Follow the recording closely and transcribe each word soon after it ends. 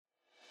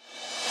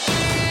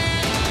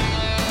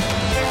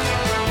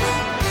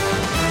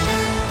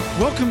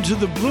Welcome to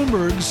the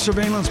Bloomberg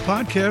Surveillance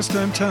Podcast.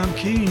 I'm Tom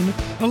Keene,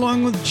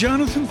 along with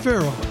Jonathan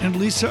Ferro and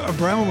Lisa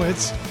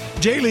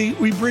Abramowitz. Daily,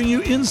 we bring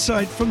you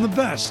insight from the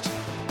best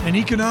in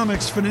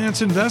economics,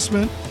 finance,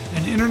 investment,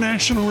 and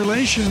international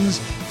relations.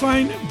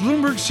 Find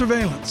Bloomberg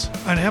Surveillance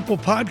on Apple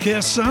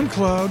Podcasts,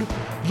 SoundCloud,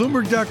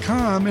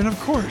 Bloomberg.com, and of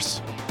course,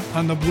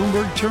 on the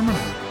Bloomberg Terminal.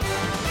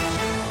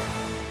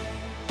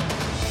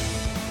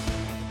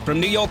 From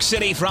New York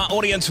City for our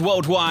audience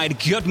worldwide,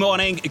 good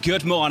morning,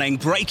 good morning.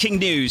 Breaking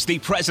news, the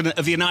President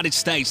of the United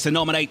States to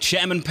nominate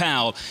Chairman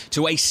Powell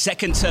to a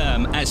second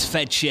term as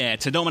Fed Chair,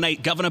 to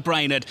nominate Governor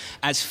Brainard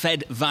as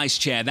Fed Vice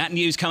Chair. That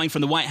news coming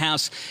from the White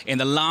House in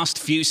the last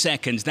few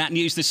seconds. That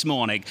news this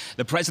morning,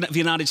 the President of the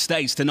United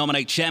States to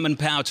nominate Chairman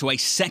Powell to a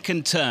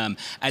second term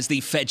as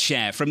the Fed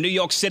Chair. From New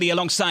York City,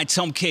 alongside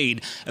Tom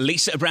Keene,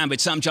 Lisa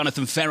Abramowitz, I'm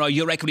Jonathan Ferro.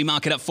 Your equity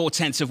market up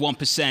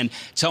 0.4%.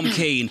 Tom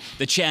Keene,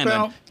 the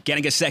Chairman,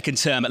 getting a second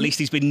term. At least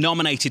he's been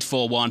nominated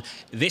for one.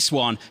 This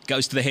one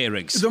goes to the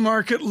hearings. The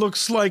market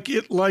looks like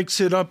it likes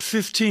it, up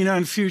 15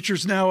 on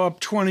futures, now up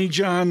 20,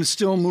 John,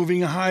 still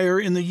moving higher.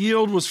 And the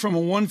yield was from a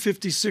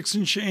 156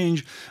 and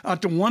change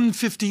out to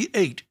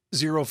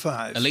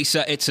 158.05.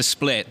 Elisa, it's a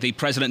split. The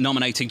president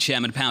nominating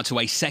Chairman Powell to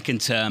a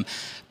second term.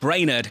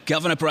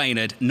 Governor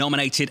Brainard,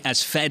 nominated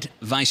as Fed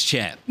Vice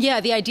Chair. Yeah,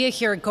 the idea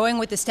here, going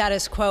with the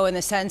status quo in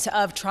the sense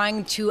of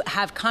trying to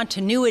have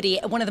continuity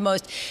at one of the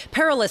most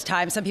perilous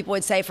times, some people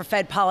would say, for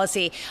Fed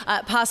policy,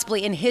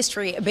 possibly in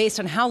history, based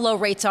on how low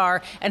rates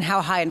are and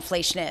how high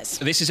inflation is.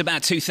 This is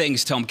about two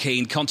things, Tom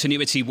Keene.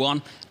 Continuity,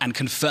 one, and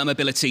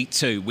confirmability,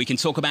 two. We can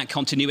talk about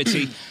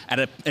continuity at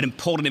an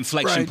important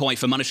inflection point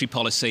for monetary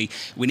policy.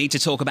 We need to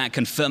talk about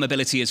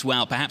confirmability as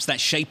well. Perhaps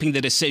that's shaping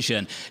the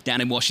decision down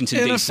in Washington,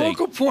 D.C. And a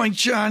focal point,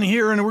 John,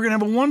 here, and we're going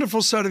to have a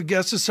wonderful set of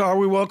guests this hour.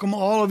 We welcome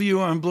all of you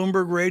on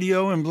Bloomberg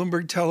Radio and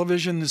Bloomberg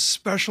Television, this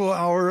special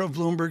hour of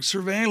Bloomberg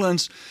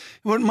Surveillance.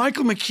 What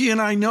Michael McKee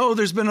and I know,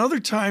 there's been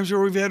other times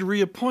where we've had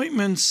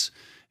reappointments,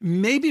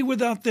 maybe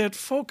without that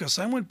focus.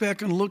 I went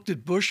back and looked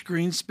at Bush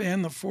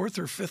Greenspan the fourth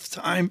or fifth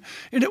time,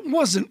 and it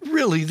wasn't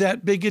really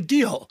that big a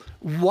deal.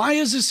 Why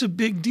is this a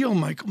big deal,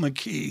 Michael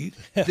McKee,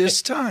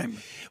 this time?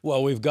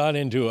 Well, we've gone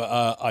into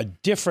a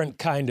different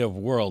kind of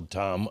world,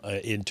 Tom,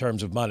 in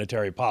terms of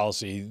monetary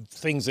policy,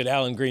 things that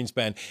Alan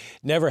Greenspan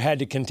never had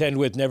to contend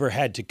with, never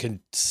had to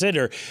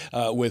consider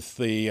with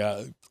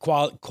the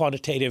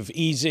quantitative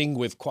easing,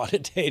 with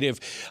quantitative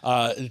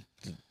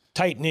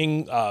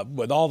tightening,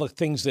 with all the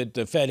things that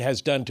the Fed has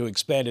done to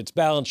expand its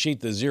balance sheet,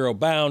 the zero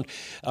bound.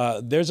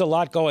 There's a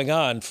lot going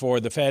on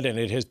for the Fed, and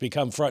it has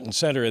become front and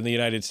center in the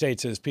United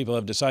States as people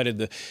have decided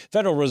the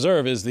Federal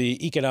Reserve is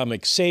the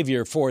economic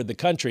savior for the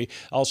country,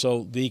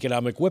 also the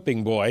economic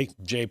whipping boy.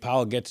 Jay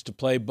Powell gets to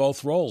play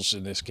both roles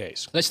in this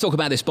case. Let's talk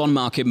about this bond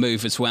market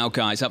move as well,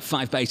 guys. Up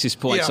 5 basis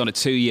points on a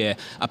 2-year,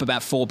 up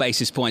about 4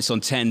 basis points on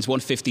 10s,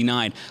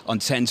 159 on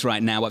 10s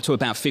right now, up to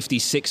about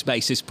 56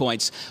 basis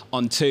points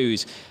on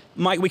 2s.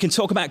 Mike, we can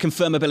talk about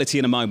confirmability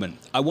in a moment.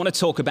 I want to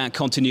talk about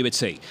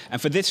continuity.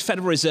 And for this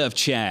Federal Reserve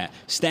chair,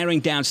 staring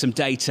down some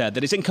data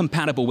that is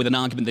incompatible with an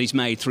argument that he's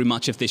made through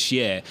much of this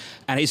year,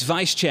 and his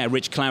vice chair,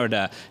 Rich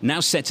Clarida, now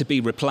set to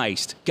be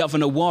replaced,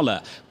 Governor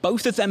Waller,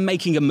 both of them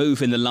making a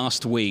move in the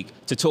last week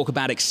to talk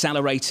about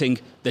accelerating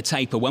the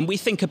taper. When we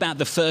think about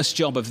the first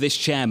job of this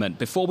chairman,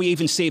 before we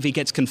even see if he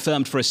gets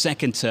confirmed for a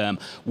second term,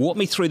 walk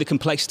me through the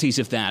complexities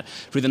of that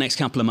through the next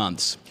couple of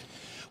months.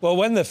 Well,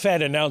 when the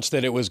Fed announced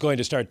that it was going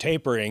to start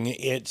tapering,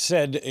 it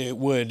said it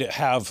would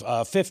have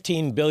a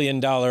 $15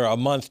 billion a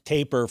month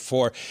taper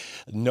for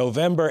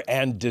November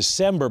and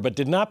December, but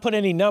did not put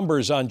any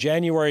numbers on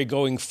January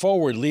going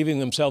forward,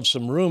 leaving themselves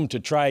some room to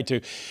try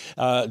to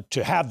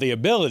have the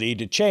ability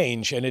to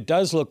change. And it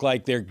does look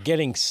like they're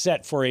getting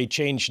set for a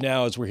change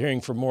now, as we're hearing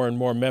from more and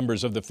more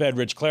members of the Fed.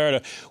 Rich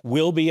Clarida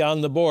will be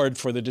on the board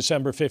for the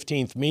December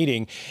 15th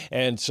meeting.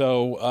 And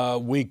so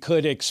we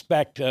could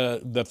expect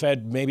the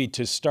Fed maybe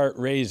to start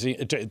raise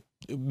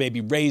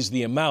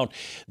the amount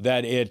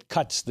that it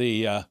cuts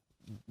the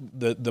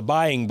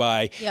buying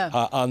by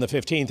on the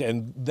 15th.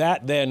 And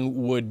that then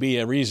would be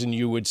a reason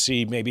you would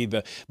see maybe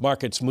the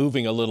markets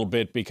moving a little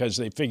bit, because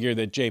they figure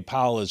that Jay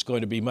Powell is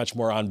going to be much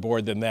more on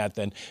board than that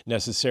than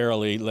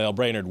necessarily Lael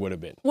Brainard would have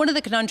been. One of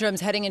the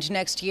conundrums heading into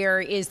next year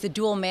is the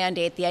dual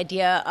mandate, the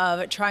idea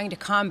of trying to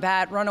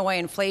combat runaway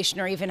inflation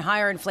or even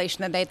higher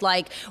inflation than they'd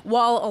like,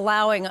 while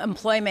allowing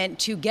employment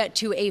to get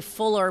to a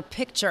fuller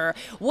picture.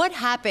 What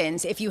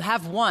happens if you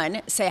have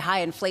one, say high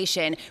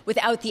inflation,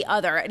 without the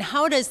other? And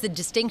how does the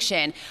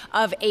distinction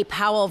of a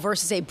Powell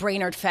versus a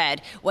Brainard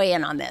Fed weigh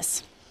in on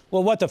this?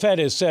 Well, what the Fed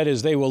has said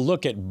is they will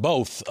look at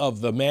both of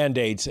the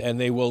mandates,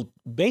 and they will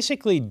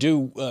basically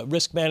do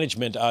risk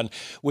management on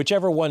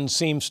whichever one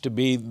seems to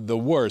be the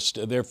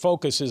worst. Their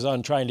focus is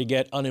on trying to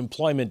get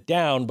unemployment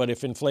down, but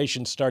if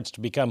inflation starts to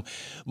become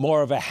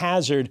more of a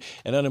hazard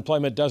and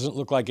unemployment doesn't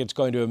look like it's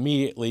going to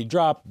immediately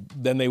drop,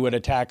 then they would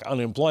attack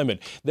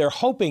unemployment. They're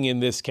hoping in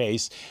this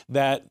case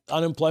that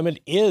unemployment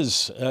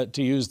is,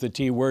 to use the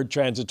T word,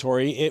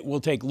 transitory. It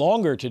will take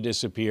longer to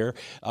disappear,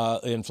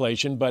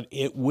 inflation, but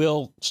it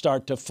will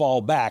start to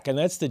fall back. And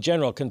that's the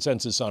general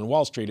consensus on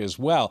Wall Street as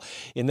well.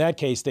 In that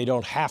case, they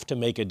don't have to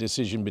make a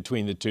decision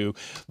between the two,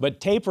 but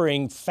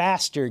tapering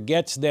faster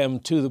gets them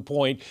to the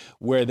point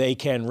where they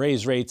can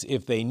raise rates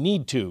if they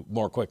need to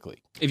more quickly.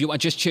 If you are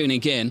just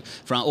tuning in,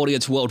 for our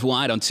audience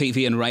worldwide on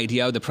TV and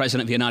radio, the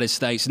President of the United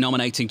States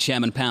nominating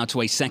Chairman Powell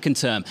to a second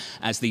term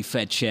as the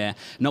Fed chair,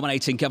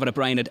 nominating Governor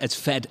Brainard as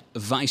Fed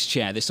vice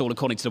chair. This all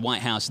according to the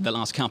White House in the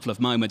last couple of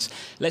moments.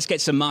 Let's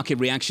get some market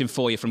reaction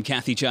for you from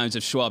Kathy Jones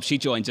of Schwab. She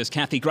joins us.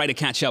 Kathy, great to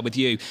catch up with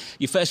you.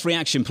 Your first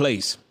reaction,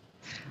 please.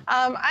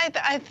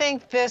 I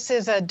think this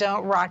is a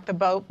don't rock the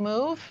boat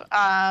move.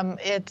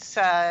 It's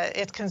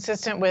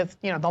consistent with,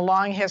 the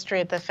long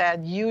history at the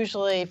Fed.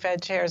 Usually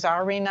Fed chairs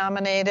are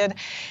renominated,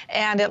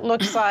 and it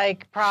looks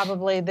like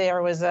probably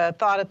there was a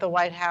thought at the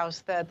White House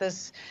that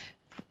this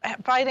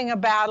fighting a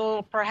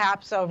battle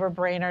perhaps over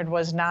Brainard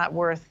was not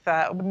worth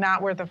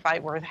a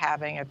fight worth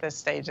having at this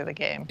stage of the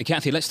game.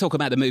 Kathy, let's talk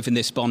about the move in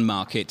this bond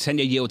market.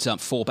 10-year yields up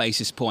 4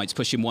 basis points,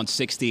 pushing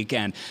 160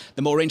 again.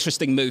 The more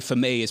interesting move for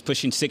me is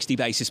pushing 60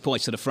 basis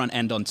points to the front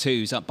end on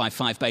twos, up by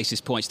 5 basis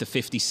points to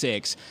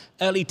 56.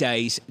 Early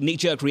days,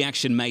 knee-jerk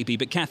reaction maybe,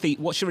 but Kathy,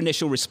 what's your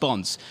initial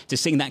response to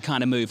seeing that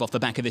kind of move off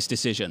the back of this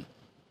decision?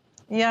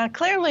 Yeah,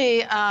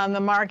 clearly the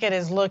market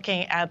is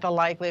looking at the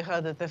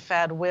likelihood that the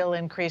Fed will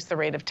increase the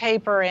rate of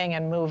tapering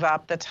and move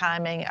up the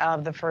timing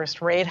of the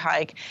first rate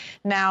hike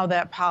now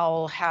that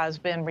Powell has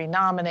been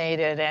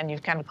renominated and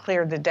you've kind of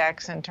cleared the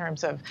decks in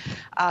terms of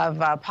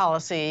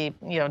policy,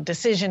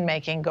 decision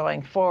making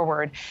going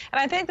forward.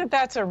 And I think that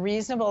that's a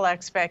reasonable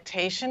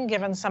expectation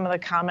given some of the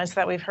comments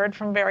that we've heard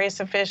from various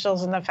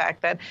officials and the fact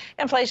that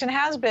inflation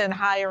has been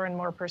higher and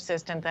more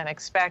persistent than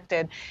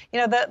expected.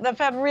 The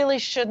Fed really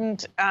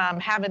shouldn't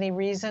have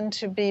any reason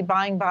to be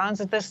buying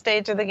bonds at this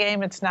stage of the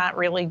game. It's not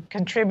really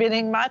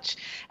contributing much,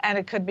 and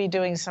it could be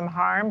doing some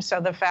harm. So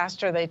the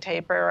faster they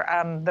taper,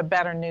 the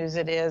better news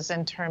it is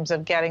in terms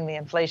of getting the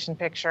inflation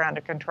picture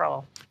under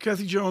control.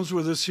 Kathy Jones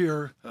with us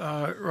here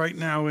right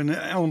now, and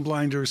Ellen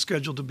Blinder is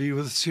scheduled to be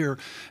with us here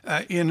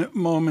in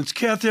moments.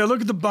 Kathy, I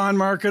look at the bond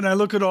market, I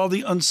look at all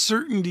the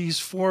uncertainties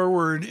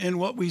forward, and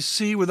what we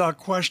see without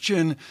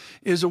question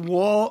is a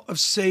wall of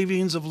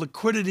savings, of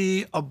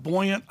liquidity, a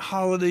buoyant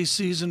holiday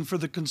season for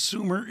the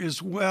consumer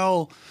as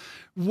well.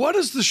 What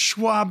is the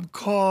Schwab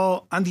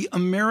call on the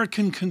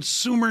American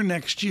consumer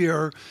next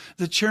year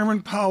that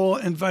Chairman Powell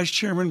and Vice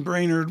Chairman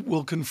Brainard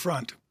will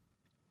confront?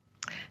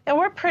 And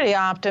we're pretty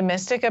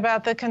optimistic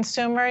about the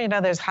consumer.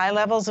 There's high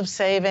levels of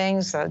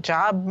savings. The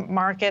job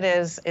market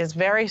is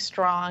very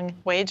strong.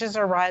 Wages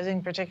are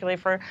rising, particularly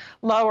for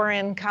lower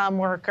income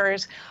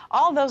workers.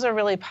 All those are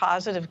really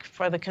positive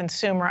for the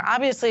consumer.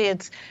 Obviously,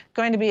 it's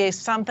going to be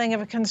something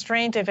of a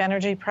constraint if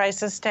energy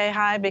prices stay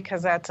high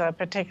because that's a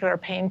particular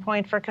pain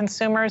point for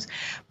consumers.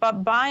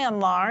 But by and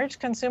large,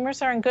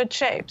 consumers are in good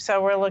shape.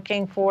 So we're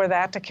looking for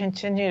that to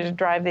continue to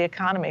drive the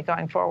economy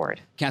going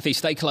forward. Kathy,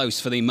 stay close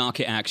for the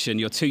market action.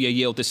 Your 2-year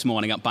yield this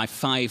morning up by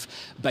 5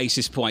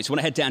 basis points. I want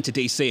to head down to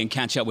D.C. and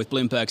catch up with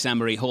Bloomberg's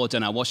Anne-Marie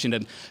Horden, our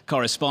Washington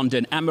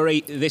correspondent.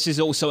 Anne-Marie, this is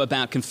also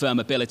about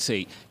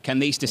confirmability. Can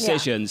these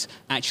decisions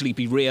actually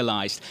be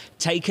realized?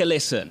 Take a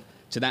listen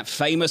to that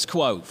famous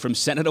quote from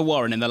Senator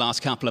Warren in the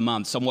last couple of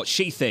months on what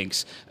she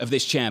thinks of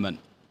this chairman.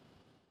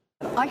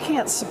 I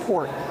can't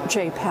support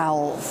Jay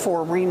Powell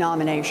for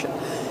renomination.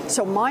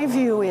 So my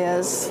view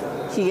is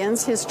he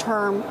ends his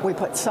term, we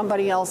put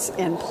somebody else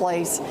in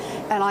place,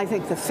 and I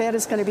think the Fed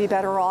is going to be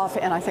better off,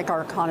 and I think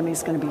our economy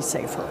is going to be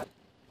safer.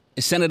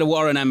 Senator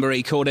Warren,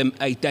 Anne-Marie, called him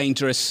a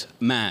dangerous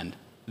man.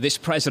 This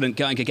president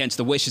going against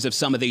the wishes of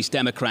some of these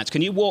Democrats.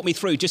 Can you walk me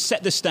through, just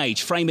set the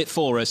stage, frame it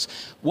for us,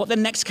 what the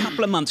next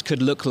couple of months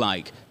could look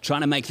like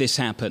trying to make this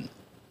happen?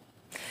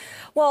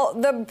 Well,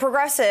 the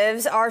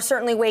progressives are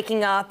certainly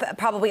waking up,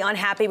 probably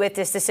unhappy with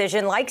this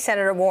decision, like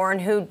Senator Warren,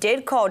 who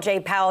did call Jay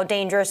Powell a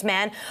dangerous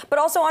man. But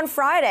also on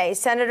Friday,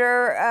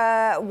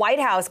 Senator White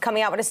House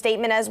coming out with a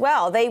statement as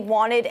well. They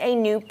wanted a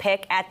new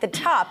pick at the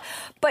top.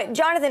 But,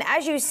 Jonathan,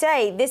 as you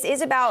say, this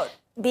is about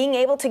being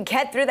able to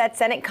get through that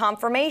Senate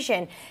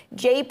confirmation.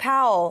 Jay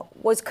Powell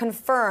was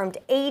confirmed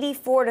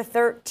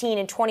 84-13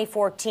 in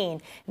 2014.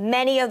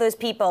 Many of those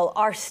people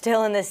are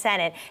still in the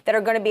Senate that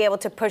are going to be able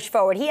to push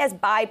forward. He has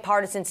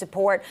bipartisan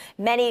support.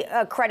 Many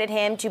credit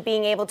him to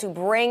being able to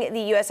bring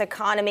the U.S.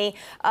 economy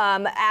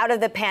out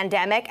of the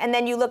pandemic. And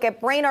then you look at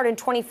Brainard in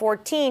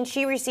 2014,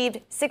 she received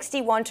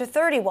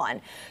 61-31.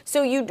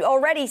 So you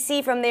already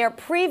see from their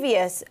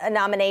previous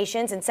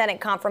nominations and Senate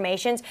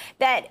confirmations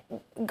that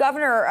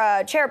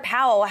Chair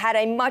Powell had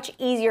a much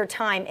easier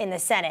time in the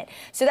Senate.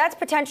 So that's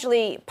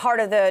potentially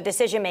part of the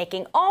decision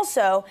making.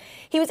 Also,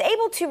 he was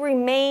able to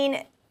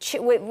remain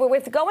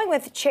with going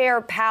with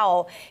Chair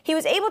Powell, he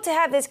was able to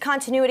have this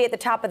continuity at the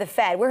top of the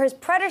Fed, where his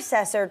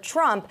predecessor,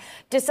 Trump,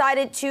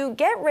 decided to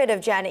get rid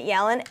of Janet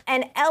Yellen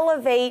and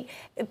elevate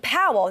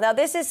Powell. Now,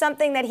 this is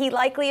something that he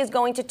likely is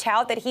going to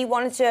tout, that he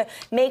wanted to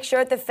make sure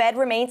that the Fed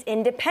remains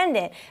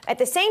independent. At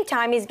the same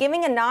time, he's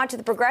giving a nod to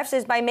the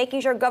progressives by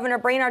making sure Governor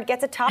Brainard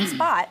gets a top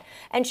spot,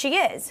 and she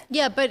is.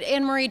 Yeah, but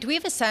Anne-Marie, do we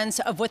have a sense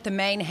of what the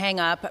main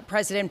hang-up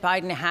President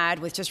Biden had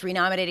with just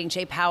renominating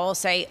Jay Powell,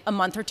 say, a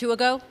month or two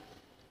ago?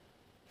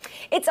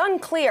 It's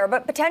unclear,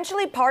 but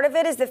potentially part of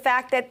it is the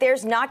fact that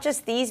there's not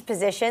just these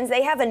positions.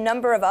 They have a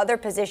number of other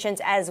positions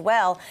as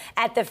well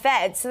at the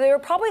Fed. So they were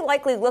probably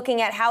likely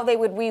looking at how they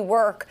would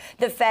rework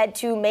the Fed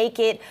to make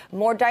it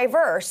more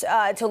diverse,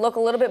 to look a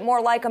little bit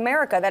more like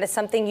America. That is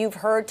something you've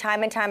heard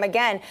time and time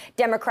again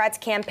Democrats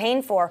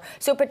campaign for.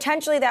 So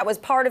potentially that was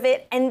part of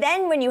it. And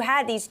then when you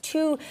had these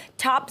two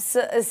top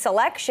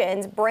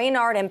selections,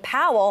 Brainard and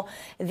Powell,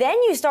 then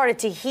you started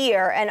to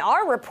hear and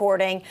are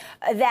reporting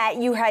that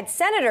you had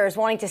senators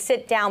wanting to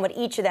sit down with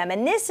each of them.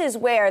 And this is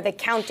where the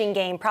counting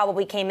game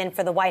probably came in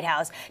for the White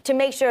House, to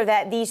make sure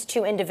that these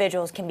two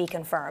individuals can be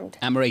confirmed.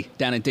 Anne-Marie,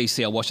 down in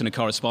D.C., our Washington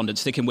correspondent,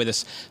 sticking with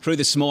us through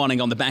this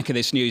morning on the back of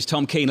this news.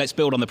 Tom Keene, let's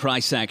build on the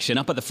price action.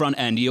 Up at the front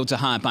end, yields are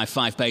higher by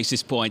 5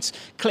 basis points.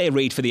 Clear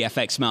read for the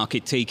FX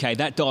market, TK.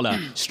 That dollar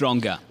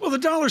stronger. Well, the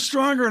dollar's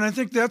stronger, and I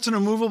think that's an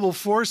immovable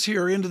force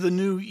here into the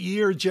new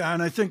year, John.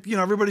 I think,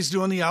 everybody's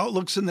doing the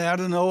outlooks and that,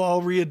 and they'll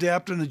all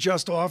readapt and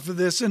adjust off of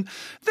this. And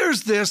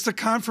there's the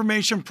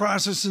confirmation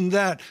process and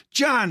that.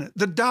 John,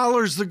 the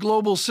dollar's the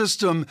global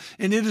system,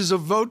 and it is a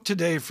vote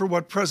today for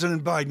what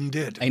President Biden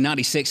did. A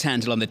 96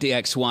 handle on the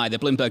DXY, the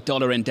Bloomberg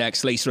Dollar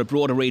Index, Lisa, a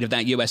broader read of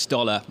that US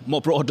dollar.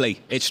 More broadly,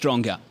 it's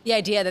stronger. The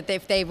idea that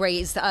if they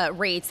raise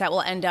rates, that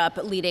will end up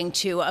leading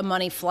to a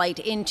money flight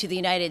into the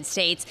United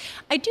States.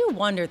 I do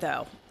wonder,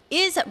 though,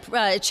 is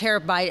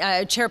Chair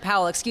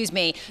Powell,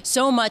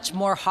 so much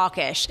more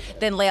hawkish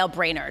than Lael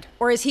Brainard?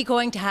 Or is he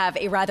going to have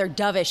a rather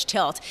dovish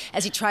tilt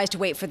as he tries to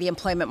wait for the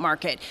employment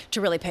market to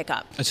really pick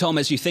up? Tom,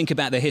 as you think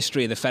about the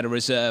history of the Federal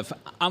Reserve,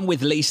 I'm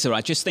with Lisa. I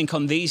just think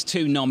on these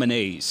two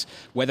nominees,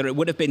 whether it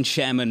would have been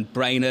Chairman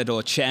Brainard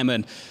or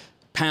Chairman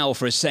Powell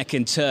for a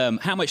second term,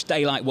 how much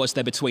daylight was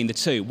there between the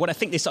two? What I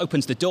think this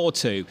opens the door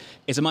to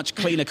is a much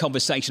cleaner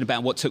conversation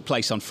about what took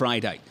place on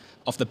Friday.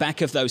 Off the back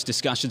of those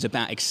discussions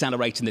about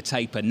accelerating the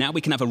taper, now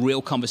we can have a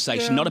real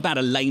conversation, not about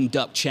a lame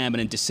duck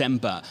chairman in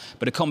December,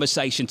 but a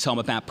conversation, Tom,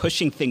 about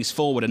pushing things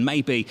forward and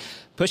maybe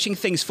pushing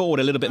things forward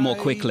a little bit more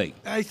quickly.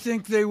 I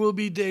think they will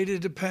be data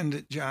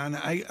dependent, John.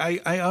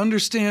 I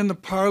understand the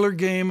parlor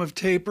game of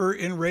taper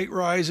and rate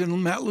rise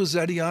and Matt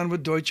Luzetti on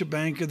with Deutsche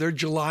Bank. They're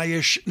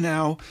July-ish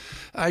now,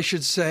 I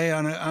should say,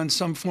 on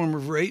some form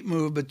of rate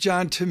move. But,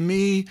 John, to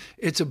me,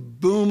 it's a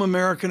boom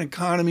American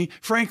economy.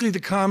 Frankly, the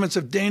comments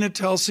of Dana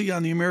Telsey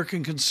on the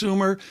American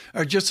consumer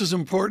are just as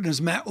important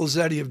as Matt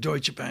Luzetti of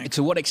Deutsche Bank.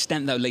 To what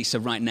extent, though, Lisa,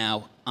 right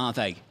now, are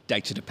they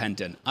data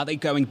dependent? Are they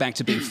going back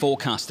to being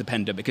forecast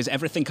dependent? Because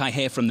everything I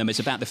hear from them is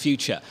about the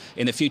future.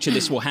 In the future,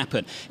 this will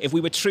happen. If we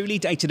were truly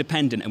data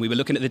dependent and we were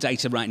looking at the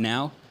data right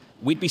now,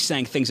 we'd be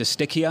saying things are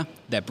stickier,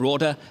 they're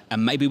broader,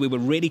 and maybe we were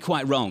really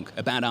quite wrong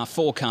about our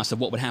forecast of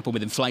what would happen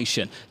with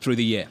inflation through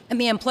the year. And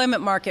the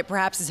employment market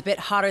perhaps is a bit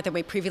hotter than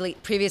we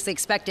previously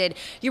expected.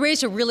 You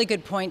raised a really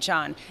good point,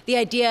 John. The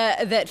idea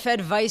that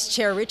Fed Vice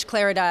Chair Rich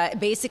Clarida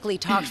basically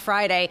talked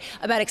Friday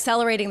about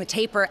accelerating the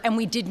taper, and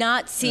we did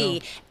not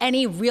see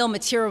any real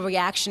material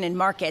reaction in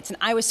markets. And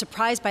I was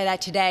surprised by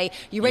that today.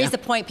 You raised the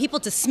point, people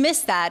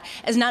dismiss that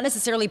as not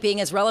necessarily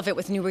being as relevant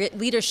with new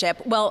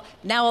leadership. Well,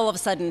 now all of a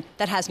sudden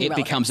that has new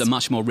relevance. It becomes a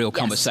much more real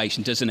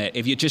conversation, doesn't it?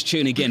 If you're just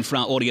tuning in for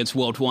our audience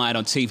worldwide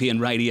on TV and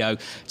radio,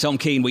 Tom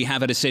Keene, we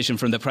have a decision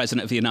from the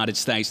President of the United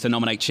States to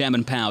nominate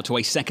Chairman Powell to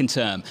a second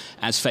term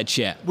as Fed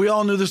chair. We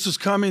all knew this was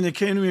coming. They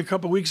came to me a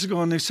couple of weeks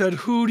ago and they said,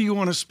 who do you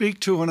want to speak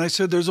to? And I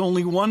said, there's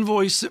only one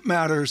voice that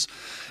matters,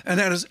 and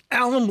that is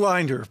Alan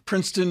Blinder,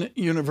 Princeton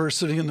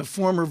University, and the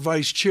former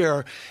vice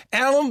chair.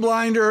 Alan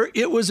Blinder,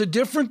 it was a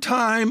different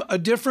time, a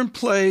different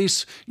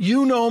place.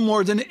 You know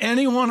more than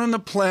anyone on the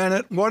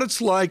planet what it's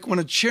like when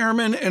a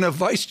chairman and a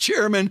vice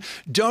chairman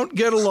don't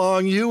get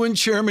along. You and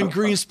Chairman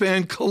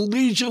Greenspan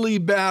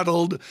collegially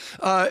battled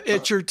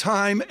at your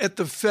time at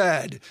the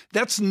Fed.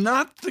 That's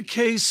not the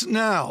case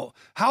now.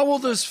 How will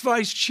this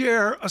vice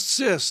chair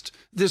assist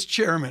this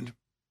chairman?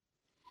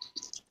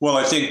 Well,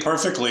 I think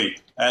perfectly,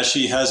 as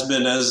she has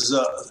been as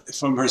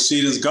from her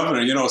seat as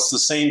governor. It's the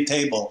same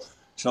table.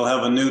 She'll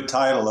have a new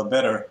title,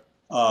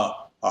 a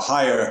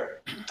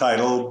higher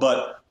title.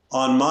 But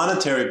on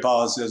monetary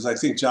policy, as I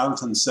think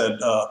Jonathan said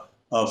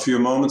a few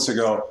moments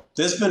ago,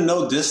 there's been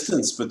no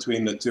distance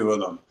between the two of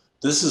them.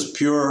 This is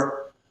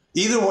pure.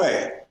 Either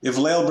way, if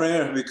Lael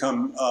Brainard had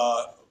become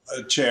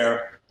a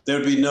chair,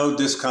 there'd be no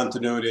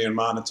discontinuity in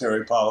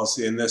monetary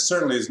policy, and there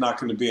certainly is not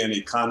going to be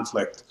any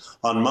conflict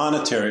on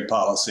monetary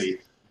policy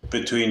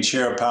between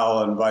Chair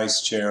Powell and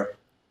Vice Chair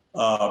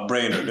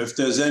Brainard. If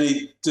there's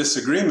any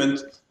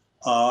disagreement,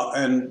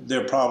 and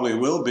there probably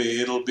will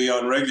be, it'll be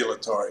on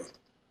regulatory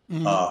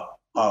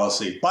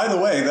policy. By the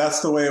way,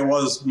 that's the way it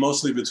was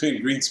mostly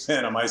between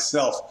Greenspan and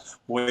myself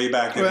way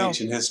back in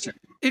ancient history.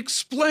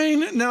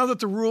 Explain, now that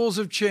the rules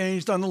have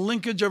changed, on the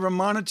linkage of a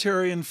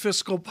monetary and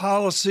fiscal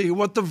policy,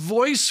 what the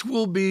voice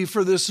will be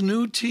for this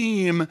new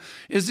team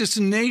as this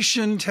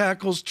nation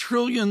tackles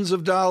trillions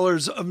of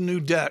dollars of new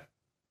debt.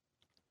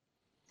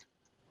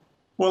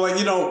 Well,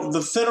 you know,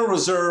 the Federal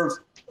Reserve,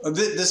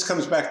 this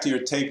comes back to your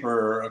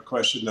taper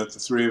question that the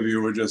three of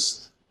you were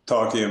just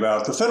talking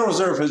about. The Federal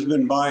Reserve has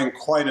been buying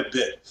quite a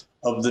bit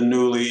of the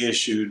newly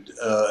issued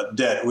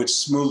debt, which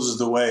smooths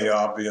the way,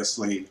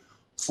 obviously,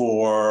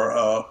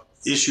 for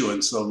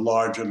issuance of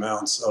large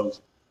amounts of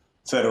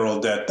federal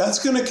debt.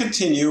 That's going to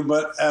continue,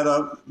 but at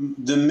a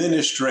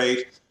diminished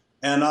rate.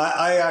 And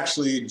I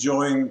actually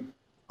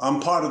I'm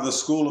part of the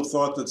school of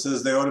thought that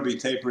says they ought to be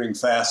tapering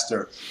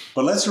faster.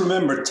 But let's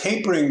remember,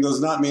 tapering does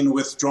not mean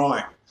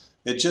withdrawing.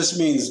 It just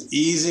means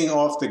easing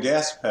off the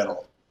gas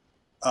pedal.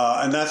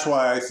 And that's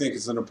why I think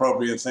it's an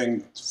appropriate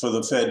thing for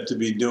the Fed to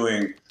be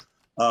doing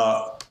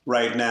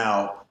right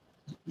now.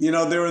 You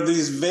know, there are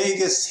these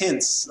vaguest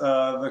hints.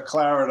 The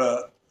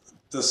Clarida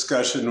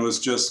discussion was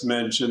just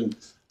mentioned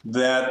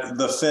that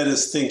the Fed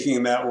is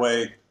thinking that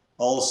way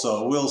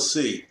also. We'll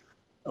see.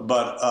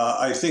 But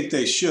I think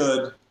they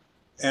should.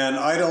 And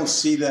I don't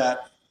see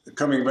that,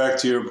 coming back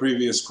to your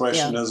previous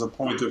question, as a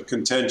point of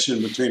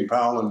contention between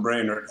Powell and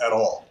Brainerd at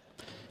all.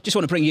 Just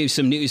want to bring you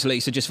some news,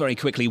 Lisa, just very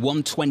quickly.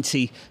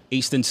 1:20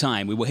 Eastern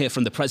Time. We will hear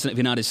from the President of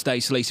the United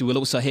States, Lisa. We'll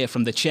also hear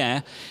from the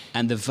Chair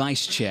and the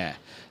Vice Chair.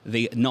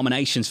 The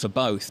nominations for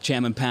both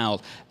Chairman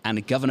Powell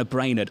and Governor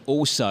Brainerd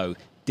also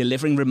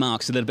delivering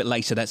remarks a little bit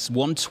later. That's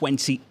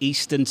 1:20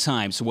 Eastern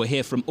Time. So we'll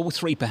hear from all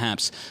three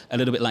perhaps a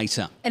little bit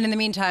later. And in the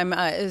meantime,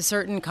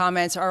 certain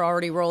comments are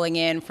already rolling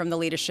in from the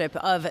leadership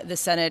of the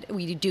Senate.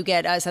 We do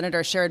get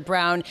Senator Sherrod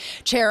Brown,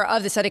 chair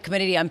of the Senate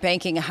Committee on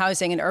Banking,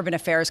 Housing and Urban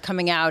Affairs,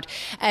 coming out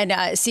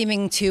and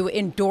seeming to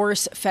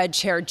endorse Fed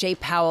Chair Jay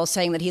Powell,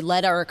 saying that he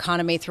led our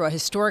economy through a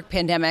historic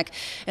pandemic.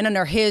 And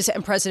under his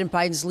and President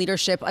Biden's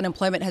leadership,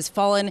 unemployment has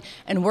fallen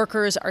and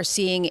workers are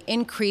seeing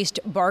increased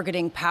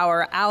bargaining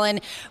power. Alan,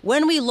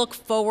 when we look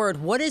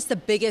forward, what is the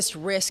biggest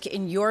risk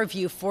in your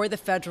view for the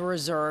Federal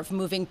Reserve,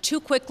 moving too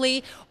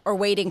quickly or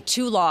waiting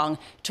too long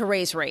to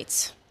raise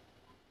rates?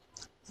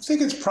 I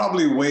think it's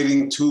probably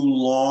waiting too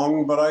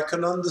long, but I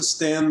can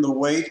understand the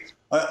wait.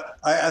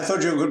 I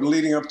thought you were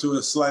leading up to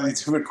a slightly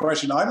different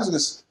question. I was going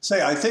to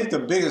say, I think the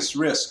biggest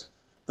risk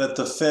that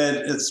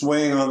it's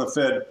weighing on the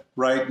Fed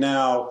right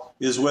now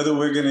is whether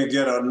we're going to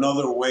get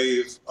another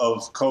wave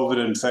of COVID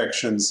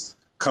infections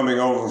coming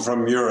over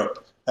from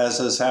Europe, as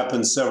has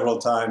happened several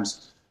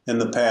times in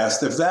the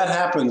past. If that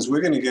happens, we're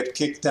going to get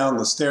kicked down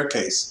the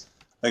staircase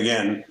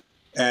again,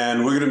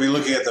 and we're going to be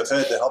looking at the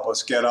Fed to help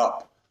us get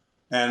up.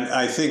 And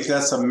I think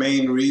that's a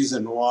main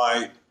reason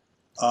why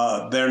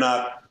they're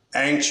not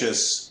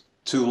anxious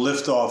to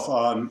lift off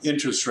on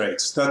interest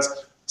rates.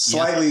 That's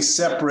slightly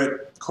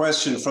separate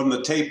question from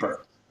the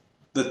taper.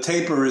 The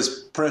taper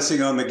is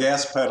pressing on the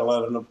gas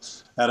pedal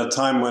at a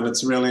time when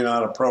it's really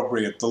not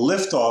appropriate. The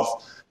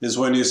liftoff is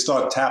when you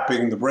start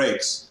tapping the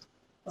brakes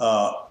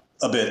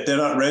a bit. They're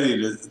not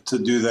ready to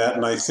do that,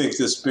 and I think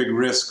this big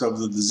risk of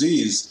the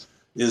disease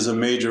is a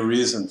major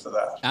reason for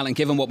that. Alan,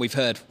 given what we've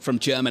heard from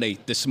Germany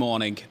this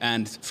morning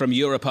and from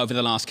Europe over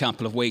the last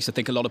couple of weeks, I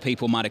think a lot of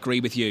people might agree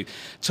with you.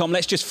 Tom,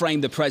 let's just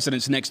frame the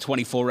president's next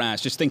 24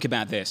 hours. Just think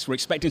about this. We're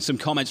expecting some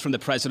comments from the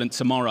president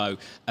tomorrow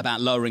about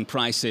lowering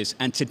prices,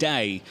 and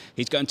today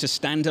he's going to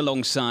stand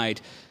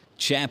alongside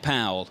Chair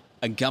Powell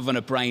and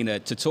Governor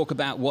Brainerd to talk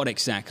about what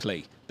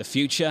exactly? The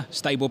future,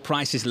 stable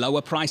prices,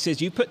 lower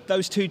prices. You put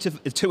those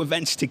two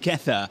events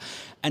together,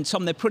 and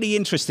Tom, they're pretty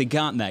interesting,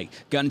 aren't they,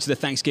 going into the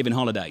Thanksgiving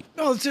holiday?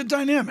 No, it's the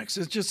dynamics.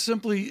 It's just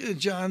simply,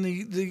 John,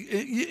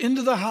 the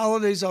into the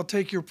holidays, I'll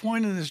take your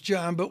point in this,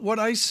 John, but what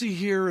I see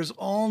here is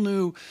all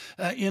new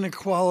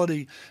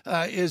inequality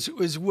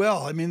as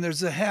well. I mean, there's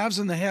the haves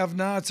and the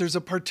have-nots. There's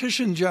a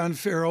partition, John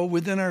Farrell,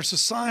 within our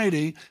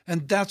society,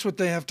 and that's what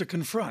they have to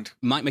confront.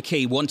 Mike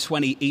McKee,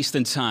 1:20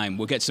 Eastern Time.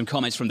 We'll get some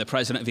comments from the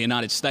President of the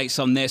United States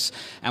on this,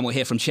 and we'll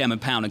hear from Chairman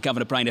Powell and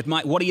Governor Brainerd.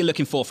 Mike, what are you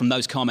looking for from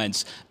those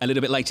comments a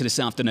little bit later this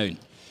afternoon?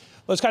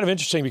 Well, it's kind of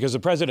interesting because the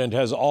president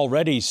has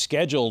already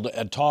scheduled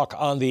a talk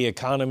on the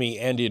economy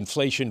and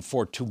inflation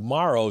for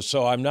tomorrow,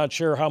 so I'm not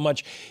sure how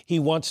much he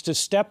wants to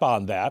step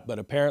on that, but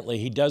apparently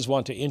he does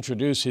want to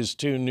introduce his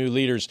two new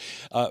leaders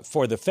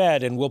for the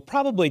Fed, and we'll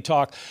probably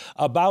talk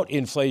about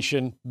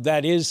inflation.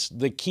 That is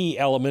the key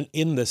element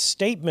in the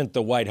statement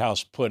the White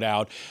House put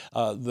out.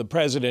 The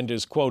president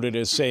is quoted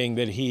as saying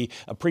that he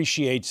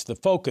appreciates the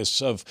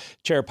focus of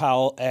Chair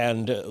Powell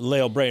and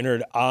Lael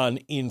Brainerd on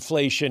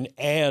inflation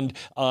and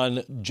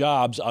on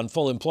jobs, on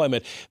full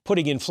employment,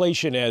 putting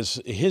inflation as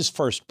his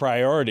first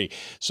priority.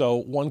 So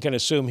one can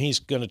assume he's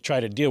going to try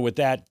to deal with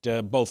that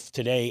both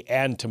today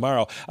and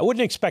tomorrow. I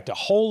wouldn't expect a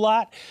whole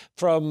lot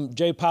from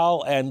Jay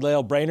Powell and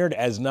Lael Brainerd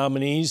as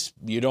nominees.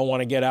 You don't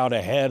want to get out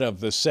ahead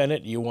of the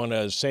Senate. You want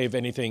to save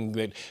anything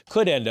that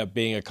could end up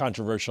being a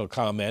controversial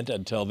comment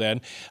until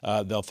then.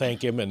 They'll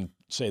thank him and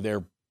say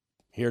they're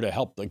here to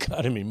help the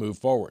economy move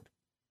forward.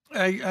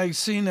 I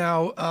see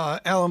now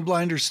Alan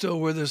Blinder still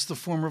with us, the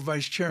former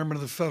vice chairman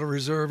of the Federal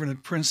Reserve and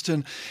at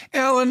Princeton.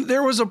 Alan,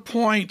 there was a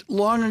point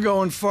long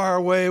ago and far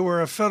away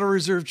where a Federal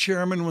Reserve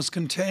chairman was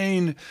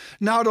contained.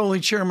 Not only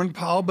Chairman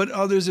Powell, but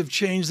others have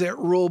changed that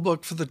rule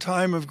book for the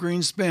time of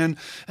Greenspan,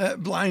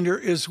 Blinder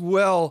as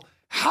well.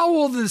 How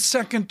will the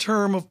second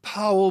term of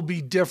Powell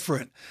be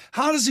different?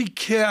 How does he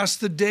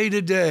cast the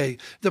day-to-day,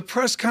 the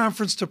press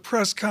conference to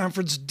press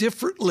conference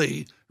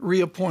differently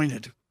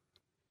reappointed?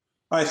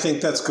 I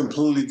think that's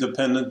completely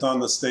dependent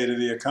on the state of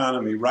the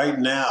economy. Right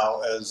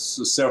now, as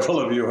several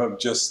of you have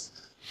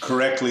just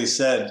correctly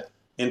said,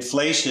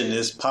 inflation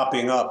is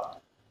popping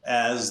up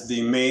as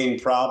the main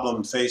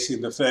problem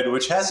facing the Fed,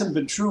 which hasn't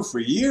been true for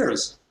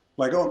years.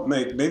 Like, oh,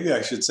 maybe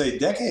I should say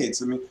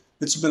decades. I mean,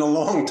 it's been a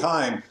long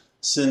time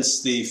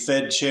since the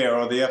Fed chair,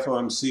 or the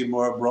FOMC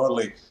more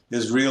broadly,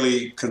 is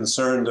really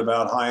concerned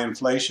about high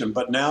inflation.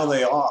 But now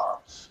they are.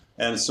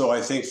 And so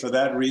I think for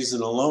that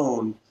reason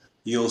alone,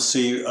 you'll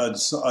see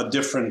a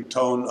different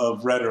tone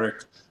of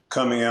rhetoric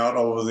coming out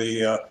over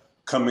the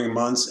coming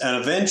months.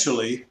 And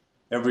eventually,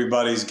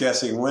 everybody's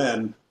guessing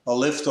when, a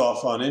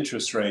liftoff on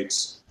interest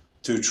rates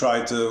to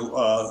try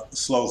to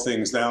slow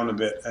things down a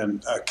bit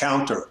and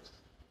counter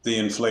the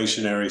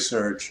inflationary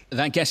surge.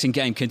 That guessing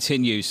game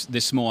continues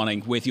this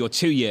morning with your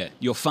 2-year,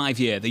 your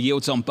 5-year, the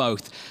yields on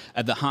both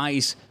at the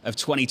highs of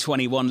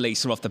 2021,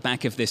 Lisa, off the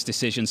back of this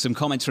decision. Some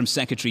comments from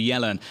Secretary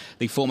Yellen,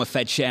 the former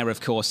Fed chair,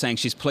 of course, saying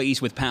she's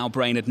pleased with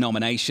Powell-Brainerd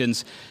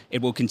nominations.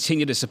 It will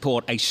continue to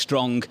support a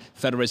strong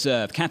Federal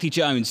Reserve. Kathy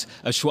Jones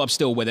of Schwab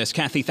still with us.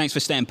 Kathy, thanks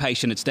for staying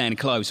patient and staying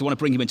close. I want to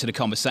bring you into the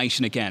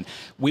conversation again.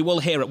 We will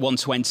hear at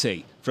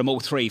 1:20 from all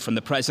three, from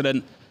the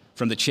president,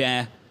 from the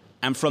chair,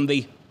 and from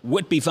the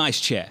would-be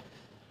vice chair.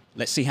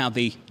 Let's see how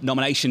the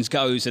nominations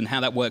goes and how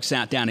that works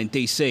out down in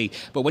D.C.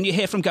 But when you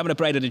hear from Governor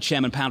Brainerd and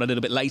Chairman Powell a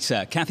little bit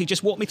later, Kathy,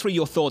 just walk me through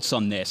your thoughts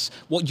on this,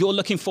 what you're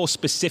looking for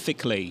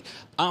specifically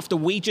after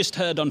we just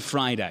heard on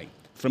Friday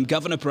from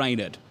Governor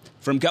Brainerd,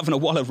 from Governor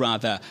Waller,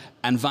 rather,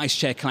 and Vice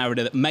Chair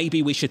Clarida that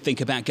maybe we should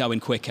think about going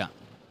quicker.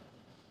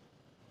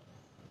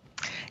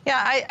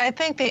 Yeah, I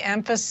think the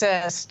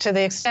emphasis, to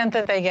the extent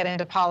that they get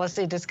into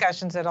policy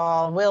discussions at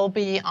all, will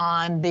be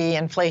on the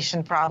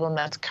inflation problem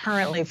that's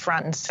currently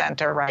front and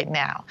center right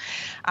now.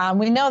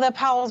 We know that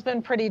Powell's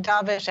been pretty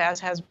dovish, as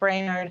has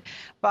Brainerd,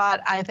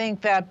 but I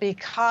think that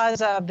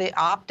because of the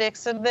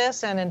optics of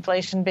this and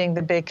inflation being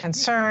the big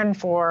concern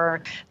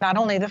for not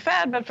only the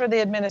Fed, but for the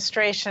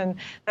administration,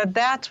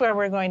 that's where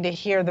we're going to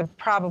hear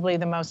probably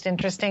the most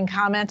interesting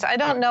comments. I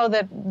don't know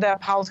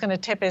that Powell's going to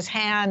tip his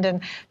hand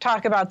and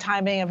talk about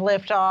timing of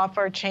liftoff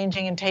or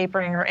changing and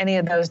tapering or any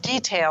of those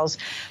details.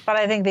 But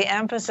I think the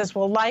emphasis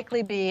will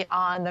likely be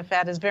on the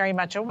Fed is very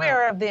much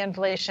aware of the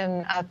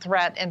inflation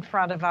threat in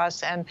front of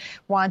us and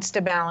wants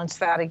to balance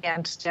that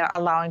against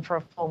allowing for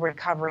a full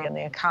recovery in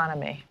the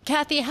economy.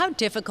 Kathy, how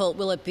difficult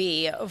will it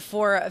be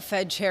for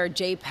Fed Chair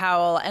Jay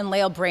Powell and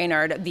Lael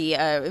Brainerd,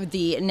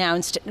 the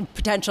announced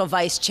potential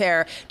vice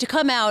chair, to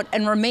come out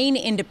and remain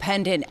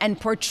independent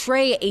and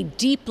portray a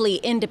deeply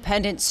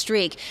independent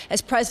streak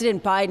as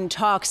President Biden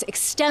talks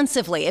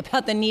extensively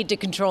about the need to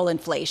control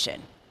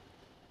inflation?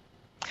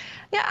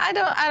 Yeah,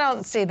 I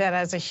don't see that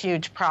as a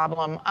huge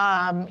problem.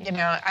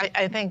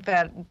 I think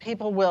that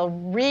people will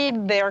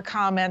read their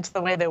comments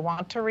the way they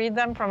want to read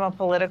them from a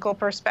political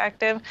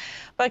perspective.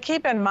 But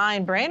keep in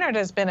mind, Brainerd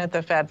has been at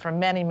the Fed for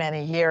many,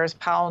 many years.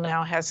 Powell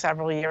now has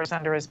several years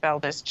under his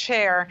belt as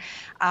chair.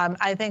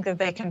 I think that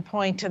they can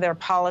point to their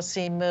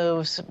policy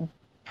moves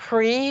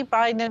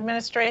pre-Biden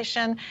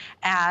administration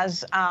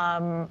as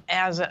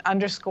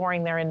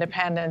underscoring their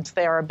independence,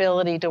 their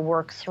ability to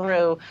work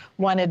through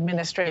one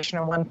administration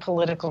or one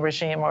political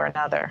regime or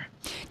another.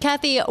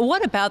 Kathy,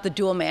 what about the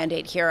dual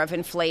mandate here of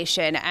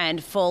inflation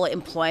and full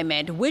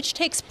employment? Which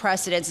takes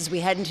precedence as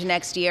we head into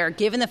next year,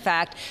 given the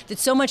fact that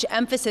so much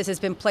emphasis has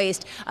been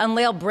placed on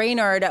Lael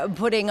Brainerd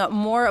putting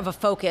more of a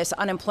focus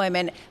on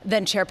employment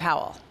than Chair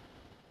Powell?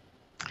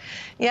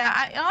 Yeah,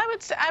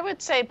 I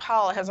would say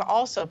Powell has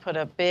also put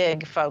a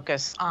big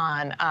focus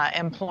on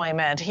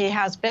employment. He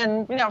has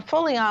been,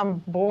 fully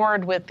on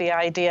board with the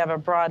idea of a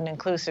broad and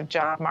inclusive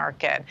job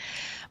market.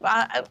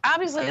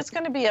 Obviously, it's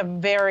going to be a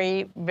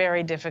very,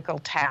 very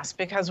difficult task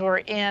because we're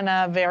in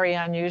a very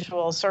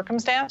unusual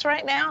circumstance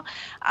right now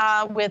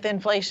with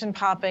inflation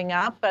popping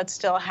up, but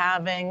still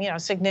having, a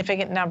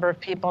significant number of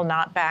people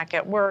not back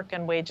at work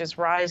and wages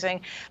rising.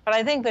 But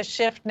I think the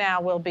shift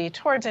now will be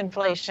towards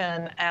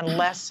inflation and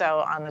less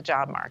so on the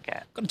job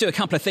market. Got to do a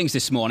couple of things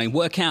this morning.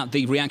 Work out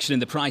the reaction in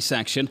the price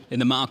action in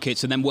the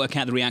markets and then work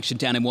out the reaction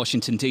down in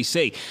Washington,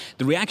 D.C.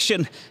 The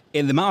reaction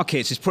in the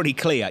markets is pretty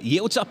clear.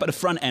 Yields up at the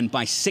front end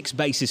by 6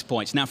 basis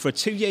points. Now, for a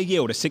 2-year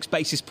yield, a 6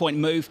 basis point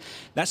move,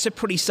 that's a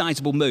pretty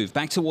sizable move,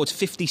 back towards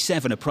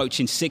 57,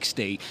 approaching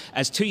 60.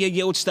 As 2-year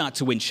yields start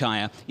to inch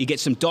higher, you get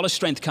some dollar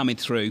strength coming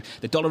through.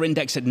 The dollar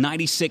index at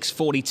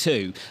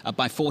 96.42, up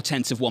by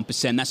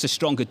 0.4%. That's a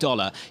stronger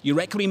dollar. Your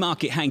equity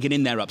market hanging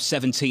in there, up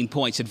 17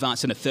 points,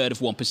 advancing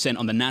 1/3%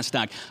 on the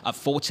Nasdaq, up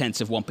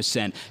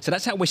 0.4%. So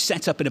that's how we're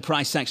set up in a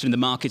price action in the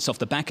markets off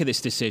the back of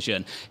this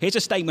decision. Here's a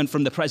statement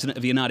from the President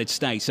of the United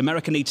States.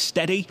 America needs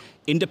steady,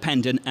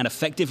 independent and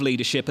effective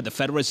leadership at the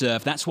Federal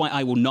Reserve. That's why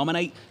I will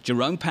nominate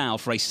Jerome Powell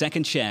for a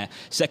second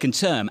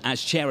term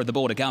as chair of the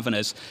Board of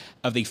Governors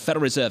of the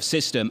Federal Reserve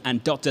System,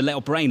 and Dr.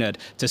 Lael Brainard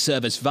to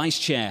serve as vice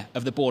chair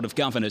of the Board of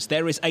Governors.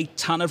 There is a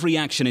ton of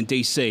reaction in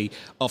D.C.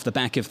 off the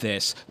back of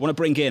this. I want to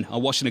bring in our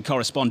Washington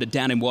correspondent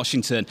down in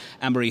Washington,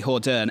 Anne-Marie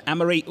Jourdain.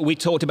 Anne-Marie, we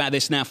talked about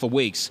this now for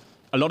weeks.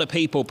 A lot of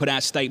people put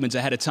out statements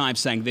ahead of time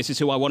saying, this is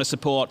who I want to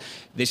support,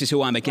 this is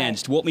who I'm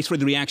against. Walk me through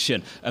the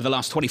reaction of the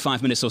last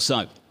 25 minutes or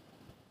so.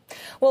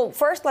 Well,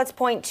 first, let's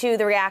point to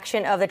the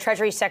reaction of the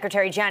Treasury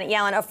Secretary Janet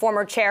Yellen, a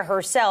former chair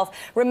herself.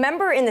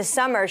 Remember, in the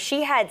summer,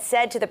 she had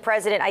said to the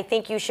president, I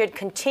think you should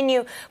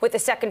continue with the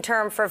second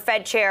term for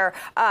Fed Chair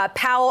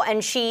Powell,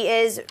 and she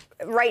is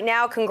right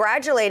now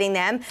congratulating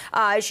them.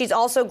 She's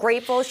also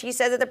grateful. She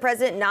says that the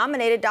president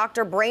nominated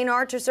Dr.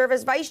 Brainard to serve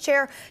as vice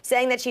chair,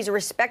 saying that she's a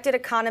respected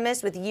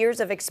economist with years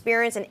of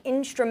experience and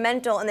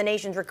instrumental in the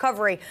nation's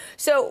recovery.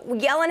 So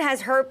Yellen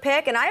has her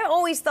pick, and I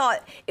always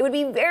thought it would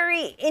be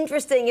very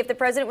interesting if the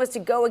president was to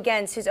go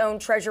against his own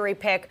Treasury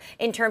pick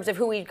in terms of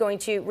who he's going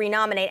to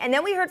renominate. And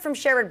then we heard from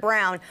Sherrod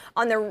Brown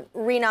on the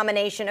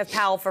renomination of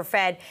Powell for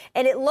Fed,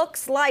 and it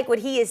looks like what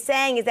he is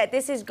saying is that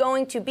this is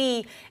going to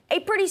be a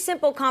pretty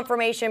simple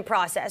confirmation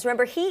process.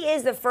 Remember, he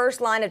is the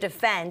first line of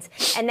defense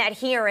in that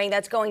hearing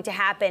that's going to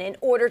happen in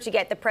order to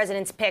get the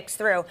president's picks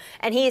through.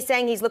 And he is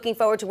saying he's looking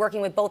forward to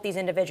working with both these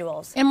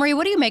individuals. Anne-Marie,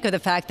 what do you make of the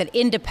fact that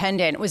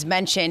independent was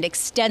mentioned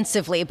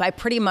extensively by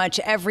pretty much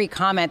every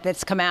comment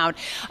that's come out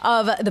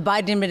of the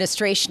Biden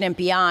administration and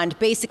beyond?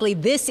 Basically,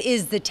 this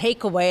is the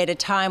takeaway at a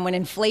time when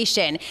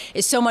inflation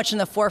is so much in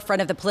the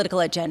forefront of the political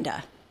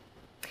agenda.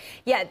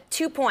 Yeah,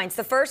 2 points.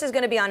 The first is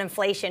going to be on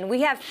inflation.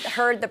 We have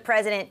heard the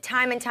president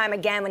time and time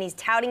again when he's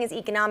touting his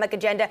economic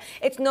agenda.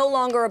 It's no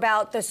longer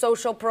about the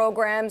social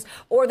programs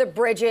or the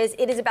bridges.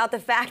 It is about the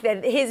fact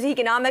that his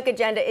economic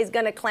agenda is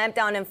going to clamp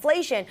down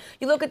inflation.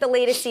 You look at the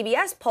latest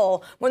CBS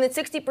poll, more than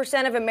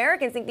 60% of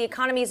Americans think the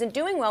economy isn't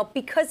doing well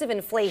because of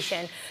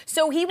inflation.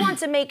 So he wants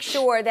to make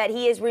sure that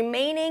he is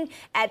remaining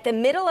at the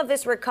middle of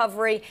this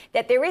recovery,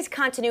 that there is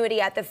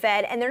continuity at the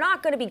Fed, and they're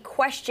not going to be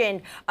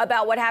questioned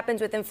about what happens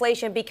with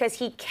inflation because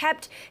he kept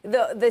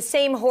the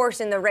same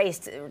horse in the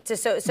race,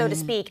 so to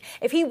speak.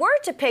 If he were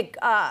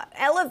to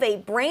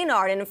elevate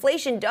Brainard and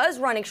inflation does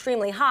run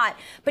extremely hot,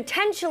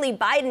 potentially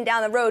Biden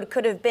down the road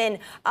could have been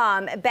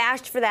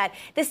bashed for that.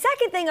 The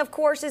second thing, of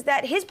course, is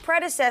that his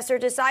predecessor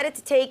decided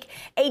to take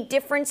a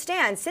different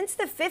stance. Since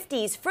the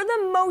 50s, for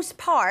the most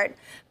part,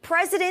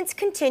 presidents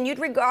continued,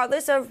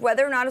 regardless of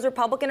whether or not as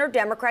Republican or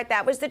Democrat,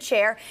 that was the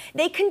chair,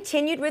 they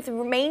continued with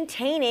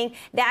maintaining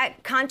that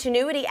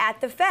continuity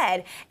at the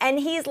Fed. And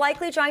he's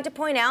likely trying to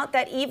point out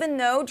that even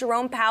though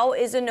Jerome Powell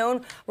is a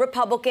known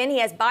Republican, he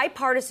has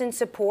bipartisan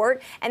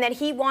support, and that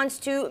he wants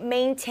to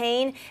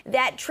maintain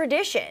that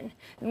tradition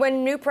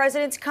when new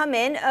presidents come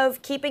in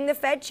of keeping the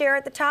Fed chair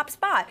at the top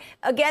spot.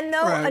 Again,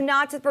 though, a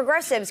nod to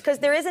progressives, because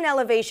there is an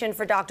elevation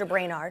for Dr.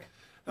 Brainard.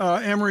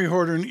 Anne-Marie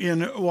Jourdain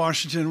in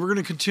Washington. We're going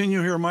to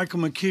continue here. Michael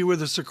McKee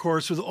with us, of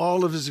course, with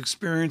all of his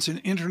experience in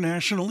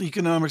international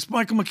economics.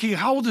 Michael McKee,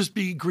 how will this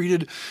be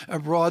greeted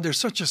abroad? There's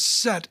such a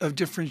set of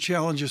different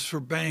challenges for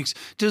banks.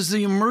 Does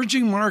the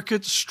emerging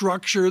market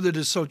structure that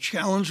is so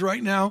challenged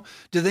right now,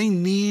 do they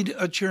need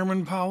a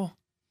Chairman Powell?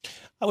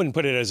 I wouldn't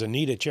put it as a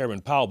need at Chairman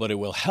Powell, but it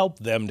will help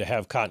them to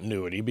have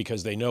continuity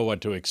because they know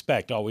what to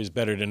expect. Always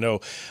better to know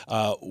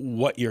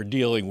what you're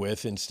dealing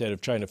with instead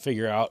of trying to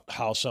figure out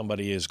how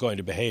somebody is going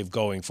to behave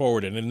going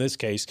forward. And in this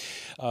case,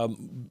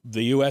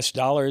 the U.S.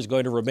 dollar is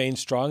going to remain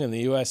strong, and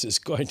the U.S. is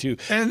going to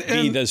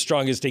be the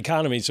strongest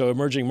economy. So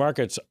emerging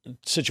markets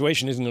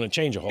situation isn't going to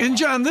change a whole lot. And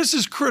John, this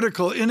is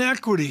critical in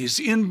equities,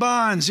 in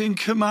bonds, in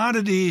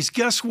commodities.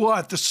 Guess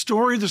what? The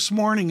story this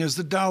morning is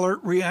the dollar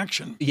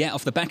reaction. Yeah,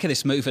 off the back of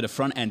this move at the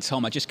front end,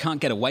 Tom, I just can't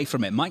get away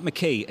from it. Mike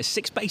McKee, a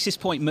 6 basis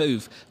point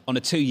move on a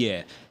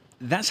 2-year.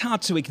 That's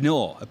hard to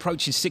ignore,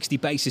 approaching 60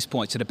 basis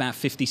points at about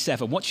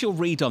 57. What's your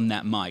read on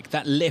that, Mike?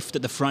 That lift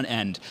at the front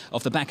end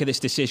off the back of this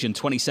decision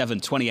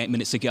 28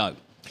 minutes ago?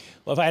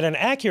 Well, if I had an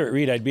accurate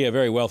read, I'd be a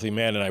very wealthy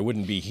man and I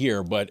wouldn't be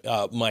here. But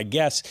my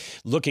guess,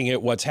 looking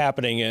at what's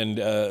happening and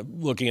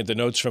looking at the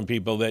notes from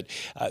people, that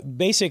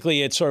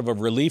basically it's sort of a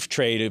relief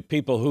trade of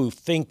people who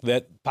think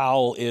that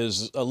Powell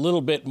is a little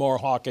bit more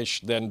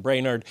hawkish than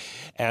Brainard,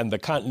 and the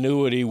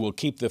continuity will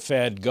keep the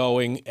Fed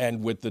going.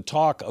 And with the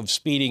talk of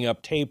speeding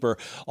up taper,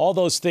 all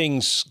those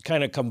things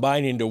kind of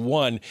combine into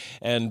one,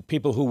 and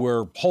people who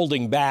were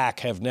holding back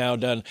have now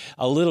done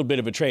a little bit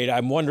of a trade.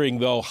 I'm wondering,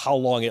 though, how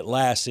long it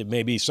lasts. It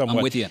may be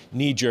somewhat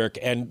knee-jerk.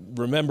 And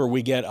remember,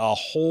 we get a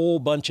whole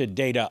bunch of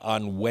data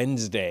on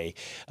Wednesday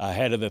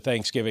ahead of the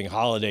Thanksgiving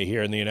holiday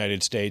here in the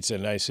United States,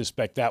 and I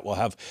suspect that will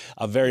have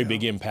a very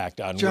big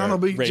impact on where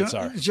rates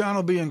are. John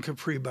will be in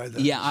Capri by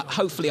then. Yeah,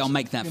 hopefully I'll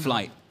make that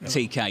flight,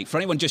 TK. For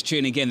anyone just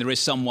tuning in, there is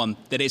someone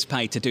that is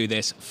paid to do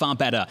this far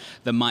better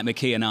than Mike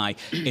McKee and I.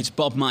 It's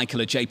Bob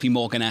Michael at JP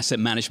Morgan Asset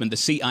Management, the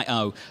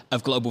CIO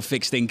of Global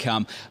Fixed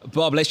Income.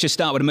 Bob, let's just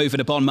start with a move in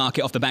the bond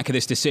market off the back of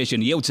this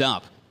decision. Yields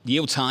up,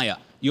 yields higher.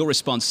 Your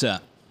response, sir?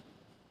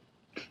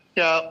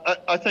 Yeah,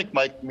 I think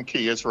Mike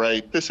McKee is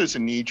right. This is a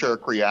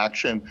knee-jerk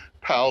reaction.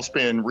 Powell's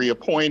been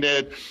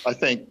reappointed. I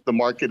think the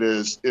market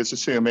is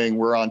assuming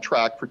we're on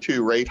track for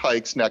 2 rate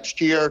hikes next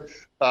year,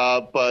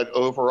 but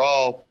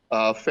overall,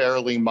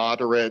 fairly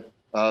moderate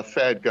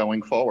Fed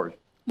going forward.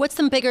 What's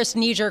the biggest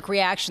knee-jerk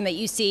reaction that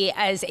you see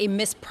as a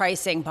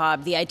mispricing,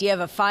 Bob? The idea of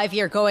a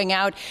 5-year going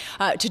out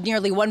to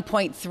nearly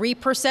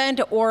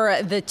 1.3%,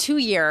 or the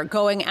 2-year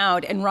going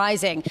out and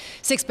rising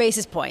 6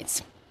 basis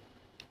points?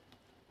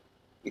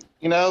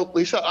 You know,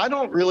 Lisa, I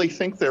don't really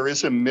think there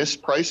is a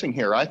mispricing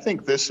here. I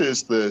think this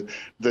is the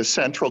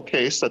central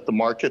case that the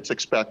markets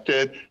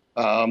expected,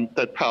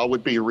 that Powell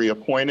would be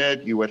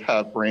reappointed. You would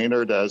have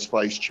Brainard as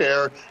vice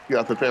chair. You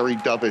have a very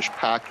dovish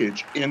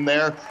package in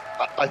there.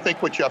 I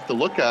think what you have to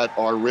look at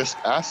are risk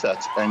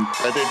assets, and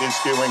credit is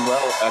doing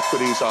well.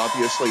 Equities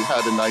obviously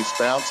had a nice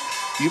bounce.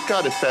 You've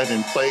got a Fed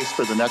in place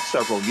for the next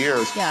several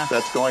years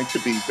that's going to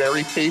be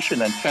very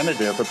patient and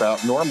tentative about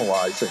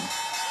normalizing.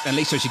 And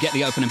Lisa, as you get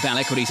the opening bell,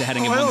 equities are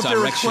heading in one direction. They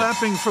were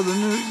clapping for the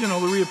new,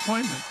 the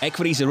reappointment.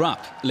 Equities are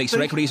up,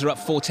 Lisa. Equities are up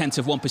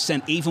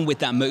 0.4%, even with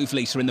that move,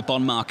 Lisa, in the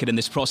bond market and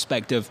this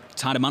prospect of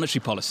tighter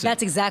monetary policy.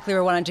 That's exactly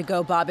where I wanted to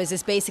go, Bob. Is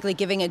this basically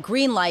giving a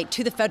green light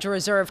to the Federal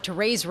Reserve to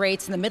raise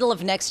rates in the middle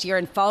of next year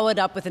and follow it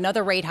up with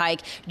another rate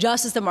hike,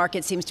 just as the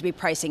market seems to be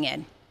pricing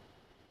in?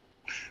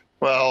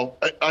 Well,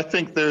 I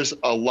think there's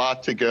a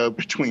lot to go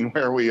between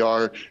where we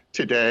are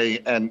today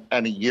and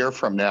a year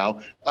from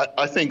now.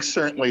 I think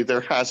certainly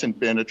there hasn't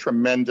been a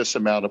tremendous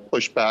amount of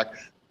pushback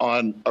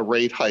on a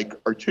rate hike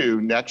or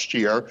 2 next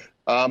year.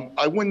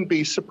 I wouldn't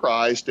be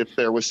surprised if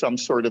there was some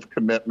sort of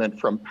commitment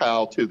from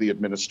Powell to the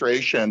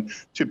administration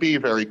to be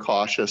very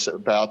cautious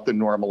about the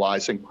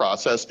normalizing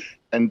process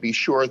and be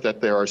sure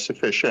that there are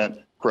sufficient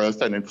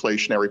growth and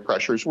inflationary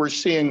pressures. We're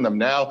seeing them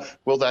now.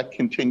 Will that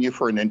continue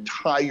for an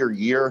entire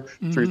year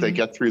through they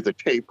get through the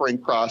tapering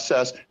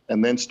process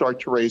and then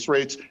start to raise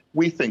rates?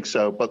 We think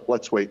so, but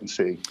let's wait and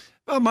see.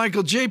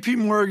 Michael, JP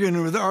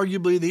Morgan with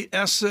arguably the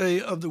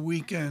essay of the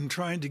weekend,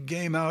 trying to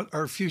game out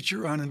our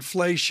future on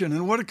inflation.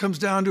 And what it comes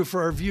down to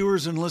for our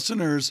viewers and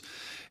listeners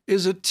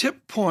is a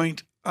tip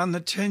point on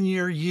the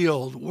 10-year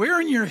yield. Where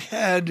in your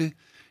head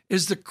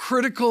is the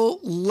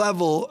critical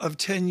level of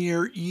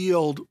 10-year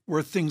yield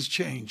where things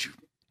change?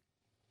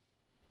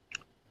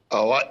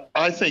 Oh,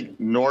 I think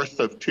north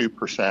of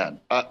 2%.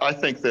 I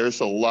think there's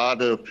a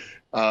lot of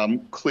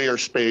clear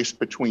space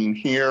between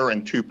here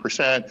and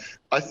 2%.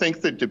 I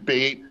think the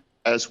debate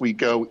as we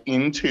go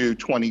into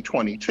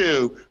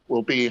 2022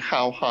 will be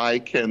how high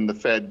can the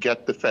Fed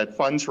get the Fed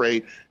funds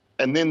rate,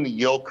 and then the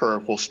yield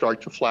curve will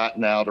start to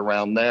flatten out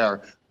around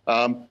there.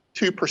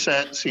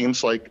 2%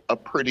 seems like a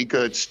pretty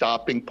good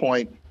stopping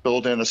point.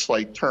 Build in a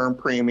slight term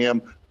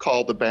premium,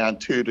 call the band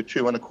 2 to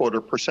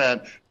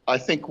 2.25%. I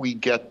think we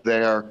get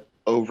there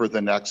over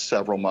the next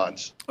several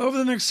months. Over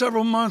the next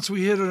several months,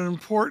 we hit an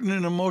important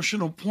and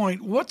emotional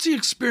point. What's the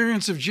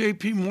experience of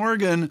JP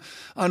Morgan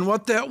on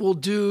what that will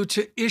do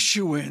to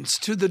issuance,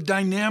 to the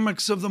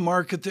dynamics of the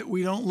market that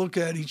we don't look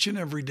at each and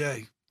every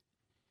day?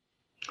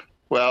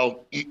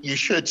 Well, you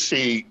should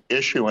see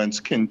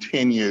issuance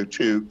continue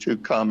to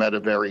come at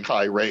a very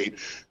high rate.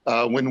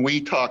 When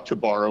we talk to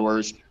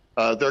borrowers,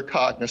 they're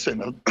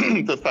cognizant of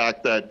the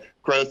fact that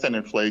growth and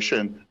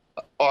inflation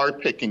are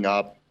picking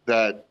up,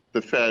 that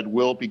the Fed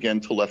will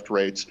begin to lift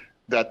rates,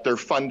 that their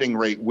funding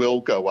rate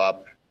will go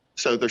up.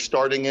 So they're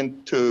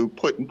starting to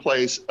put in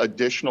place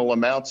additional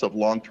amounts of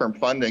long-term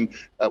funding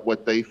at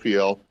what they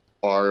feel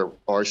are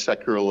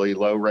secularly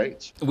low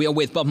rates. We are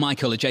with Bob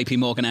Michael at JP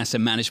Morgan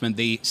Asset Management,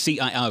 the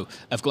CIO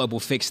of Global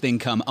Fixed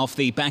Income. Off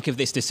the back of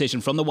this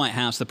decision from the White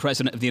House, the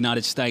President of the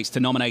United States to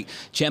nominate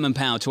Chairman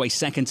Powell to a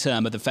second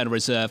term of the Federal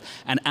Reserve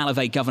and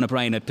elevate Governor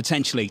Brainard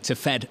potentially to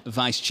Fed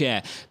Vice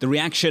Chair. The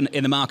reaction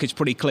in the market's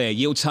pretty clear.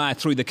 Yields higher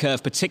through the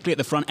curve, particularly at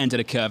the front end of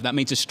the curve. That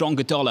means a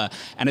stronger dollar.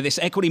 And at this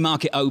equity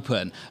market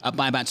open, up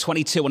by about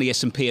 22 on the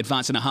S&P,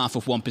 advancing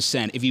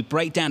 0.5%. If you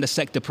break down the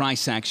sector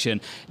price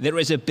action, there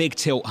is a big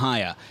tilt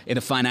higher. in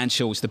the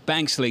financials. The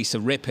banks, Lisa,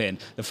 ripping.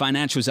 The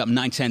financials up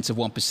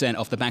 0.9%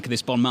 off the back of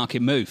this bond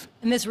market move.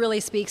 And this really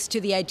speaks to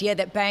the idea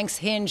that banks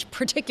hinge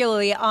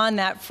particularly on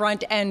that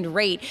front end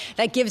rate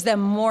that gives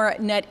them more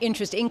net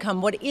interest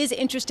income. What is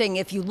interesting,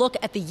 if you look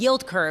at the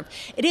yield curve,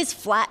 it is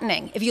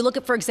flattening. If you look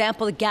at, for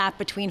example, the gap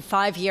between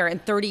 5-year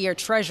and 30-year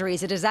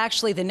treasuries, it is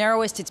actually the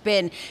narrowest it's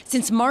been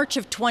since March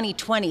of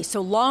 2020.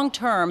 So long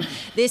term,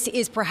 this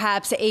is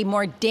perhaps a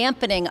more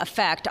dampening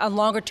effect on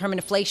longer term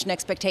inflation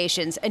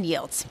expectations and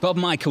yields. Bob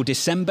Michael,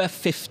 December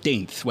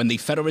 15th, when the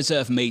Federal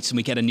Reserve meets and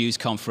we get a news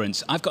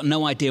conference, I've got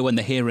no idea when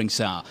the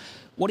hearings are.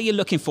 What are you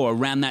looking for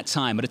around that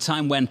time, at a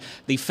time when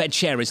the Fed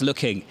chair is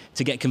looking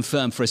to get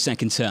confirmed for a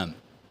second term?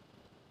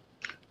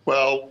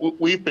 Well,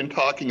 we've been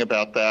talking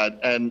about that,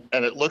 and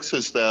it looks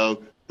as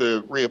though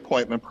the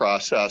reappointment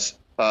process,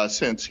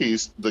 since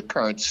he's the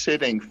current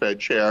sitting Fed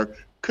chair,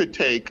 could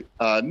take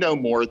no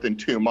more than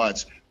 2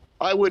 months.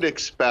 I would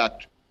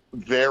expect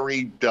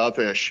very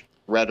dovish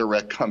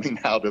rhetoric coming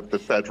out of the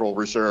Federal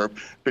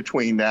Reserve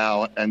between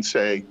now and,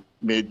 say,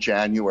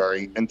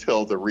 mid-January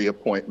until the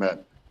reappointment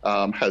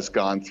has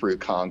gone through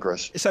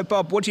Congress. So,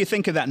 Bob, what do you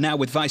think of that now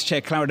with Vice Chair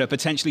Clarida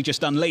potentially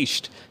just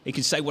unleashed? He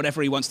can say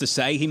whatever he wants to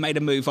say. He made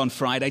a move on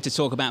Friday to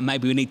talk about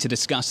maybe we need to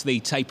discuss the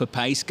taper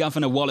pace.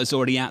 Governor Waller's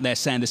already out there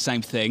saying the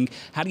same thing.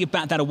 How do you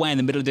bat that away in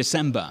the middle of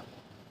December?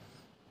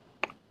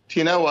 Do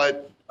you know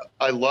what?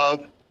 I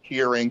love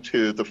hearing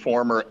to the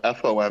former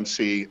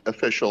FOMC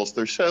officials.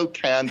 They're so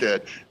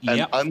candid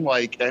and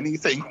unlike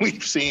anything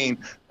we've seen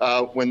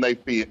when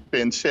they've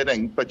been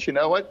sitting. But you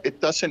know what? It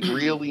doesn't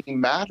really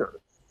matter.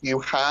 You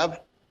have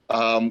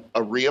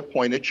a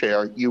reappointed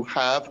chair, you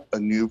have a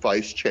new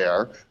vice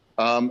chair,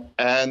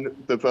 and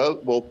the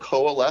vote will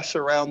coalesce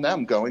around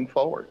them going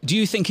forward. Do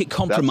you think it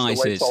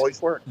compromises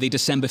the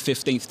December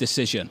 15th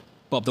decision?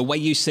 Bob, the way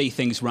you see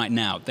things right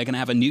now, they're going to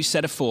have a new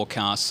set of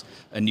forecasts,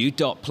 a new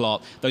dot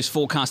plot. Those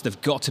forecasts have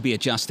got to be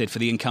adjusted for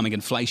the incoming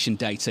inflation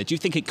data. Do you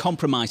think it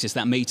compromises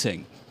that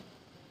meeting?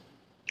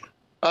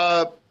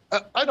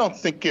 I don't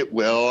think it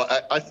will.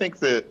 I think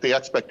that the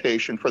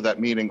expectation for that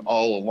meeting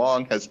all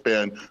along has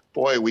been,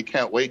 boy, we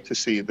can't wait to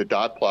see the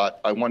dot plot.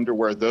 I wonder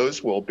where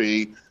those will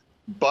be.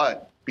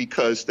 But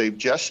because they've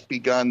just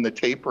begun the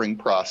tapering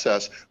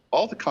process,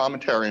 all the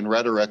commentary and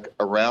rhetoric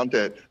around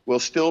it will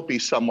still be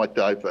somewhat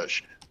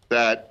dovish.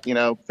 That,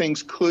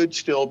 things could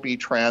still be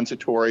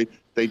transitory.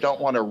 They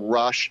don't want to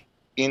rush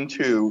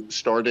into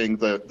starting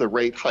the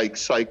rate hike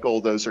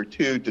cycle. Those are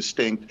two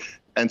distinct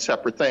and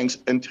separate things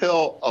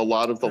until a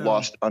lot of the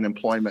lost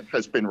unemployment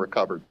has been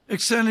recovered.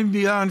 Extending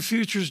beyond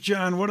futures,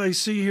 John, what I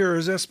see here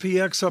is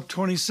SPX up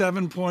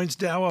 27 points,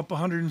 Dow up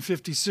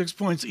 156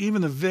 points,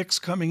 even the VIX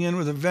coming in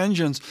with a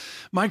vengeance.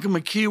 Michael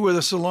McKee with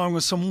us, along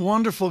with some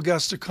wonderful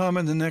guests to come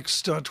in the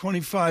next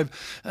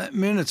 25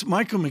 minutes.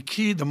 Michael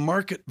McKee, the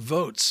market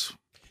votes.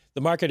 The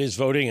market is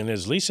voting, and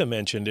as Lisa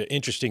mentioned, an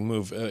interesting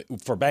move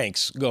for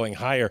banks going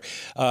higher.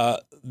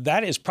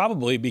 That is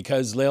probably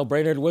because Lael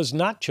Brainard was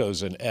not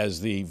chosen as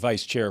the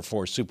vice chair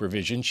for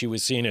supervision. She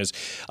was seen as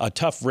a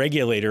tough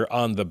regulator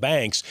on the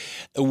banks,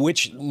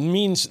 which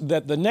means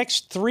that the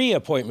next 3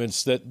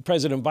 appointments that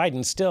President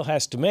Biden still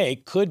has to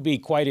make could be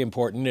quite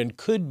important and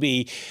could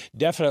be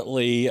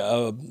definitely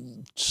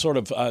sort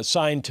of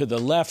signed to the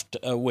left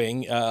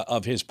wing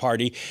of his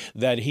party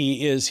that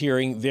he is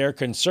hearing their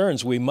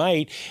concerns. We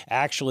might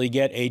actually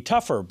get a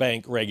tougher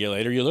bank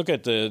regulator. You look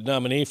at the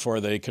nominee for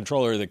the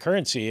controller of the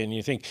currency and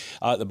you think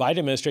the Biden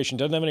administration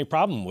doesn't have any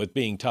problem with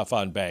being tough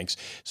on banks.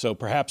 So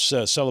perhaps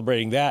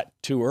celebrating that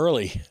too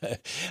early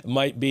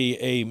might be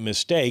a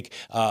mistake.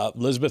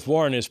 Elizabeth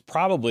Warren is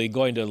probably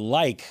going to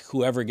like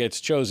whoever gets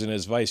chosen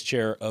as vice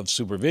chair of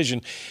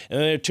supervision.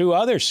 And there are 2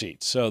 other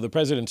seats. So the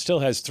president still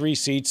has 3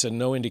 seats and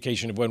no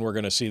indication of when we're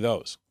going to see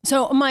those.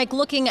 So, Mike,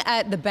 looking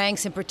at the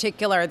banks in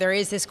particular, there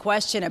is this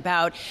question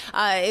about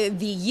the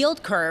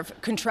yield curve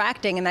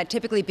contracting and that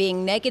typically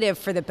being negative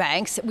for the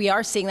banks. We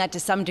are seeing that to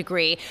some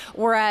degree,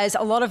 whereas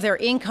a lot of their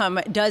income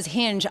does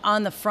hinge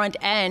on the front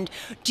end.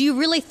 Do you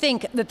really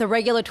think that the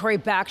regulatory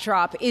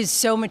backdrop is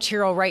so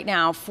material right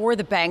now for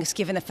the banks,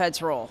 given the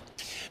Fed's role?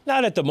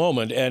 Not at the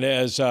moment. And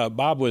as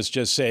Bob was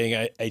just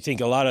saying, I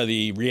think a lot of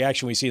the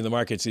reaction we see in the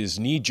markets is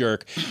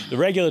knee-jerk. The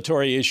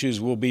regulatory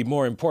issues will be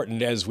more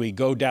important as we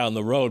go down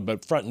the road,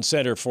 but front and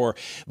center for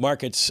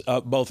markets,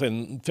 both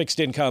in fixed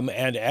income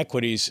and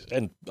equities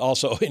and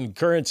also in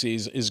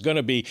currencies, is going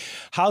to be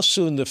how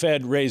soon the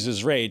Fed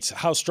raises rates,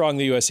 how strong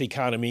the U.S.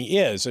 economy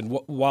is. And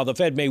while the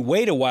Fed may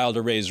wait a while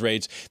to raise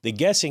rates, the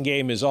guessing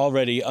game is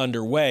already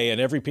underway,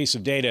 and every piece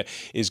of data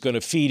is going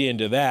to feed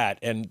into that.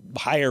 And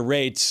higher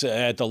rates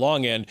at the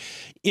long end,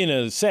 in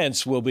a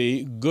sense, will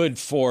be good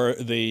for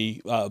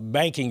the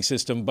banking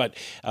system. But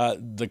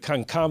the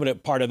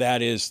concomitant part of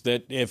that is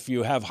that if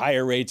you have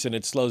higher rates and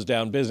it slows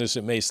down business,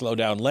 it may slow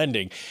down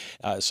lending.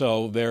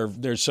 So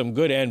there's some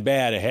good and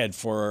bad ahead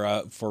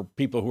for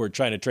people who are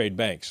trying to trade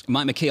banks.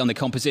 Mike McKee on the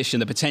composition,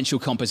 the potential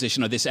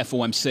composition of this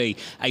FOMC.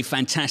 A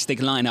fantastic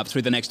lineup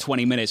through the next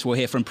 20 minutes. We'll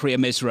hear from Priya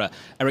Misra,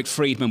 Eric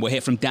Friedman. We'll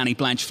hear from Danny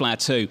Blanchflower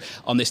too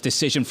on this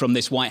decision from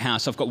this White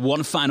House. I've got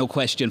one final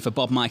question for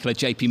Bob Michel at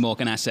JP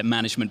Morgan Asset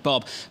Management.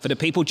 Bob, for the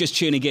people just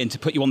tuning in, to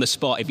put you on the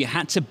spot, if you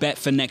had to bet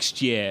for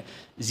next year,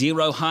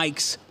 0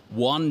 hikes,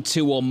 1,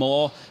 2 or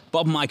more,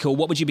 Bob Michel,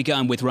 what would you be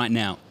going with right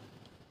now?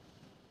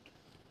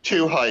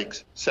 2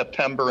 hikes,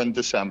 September and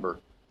December.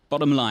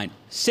 Bottom line,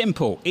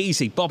 simple,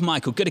 easy. Bob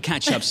Michel, good to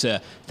catch up,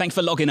 sir. Thanks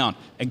for logging on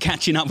and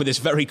catching up with us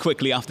very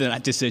quickly after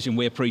that decision.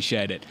 We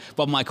appreciate it.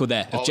 Bob Michel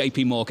there of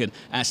JP Morgan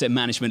Asset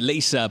Management.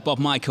 Lisa, Bob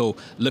Michel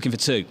looking for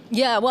 2.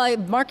 Yeah, well,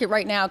 market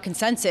right now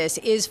consensus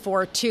is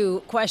for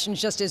 2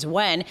 questions, just as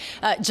when.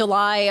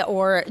 July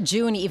or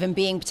June even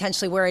being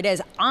potentially where it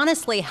is.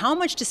 Honestly, how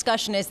much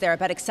discussion is there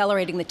about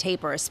accelerating the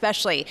taper,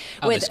 especially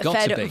with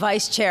Fed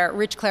Vice Chair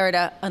Rich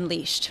Clarida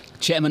unleashed?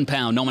 Chairman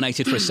Powell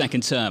nominated for a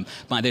second term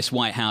by this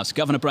White House.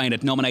 Governor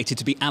Brainerd nominated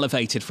to be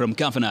elevated from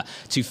governor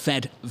to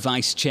Fed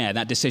Vice Chair.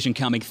 That decision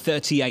coming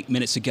 38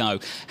 minutes ago.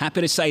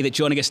 Happy to say that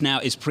joining us now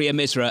is Priya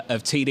Misra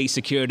of TD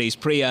Securities.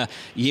 Priya,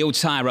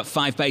 yields higher up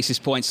 5 basis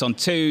points on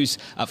 2s,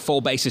 up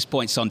 4 basis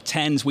points on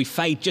 10s. We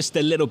fade just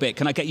a little bit.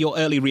 Can I get your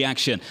early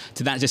reaction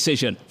to that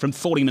decision from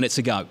 40 minutes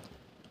ago?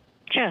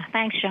 Sure.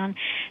 Thanks, John.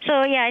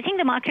 So, yeah, I think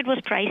the market was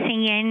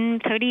pricing in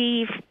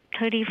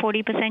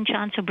 30-40%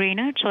 chance of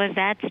Brainerd. So as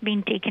that's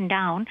been taken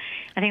down,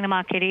 I think the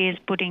market is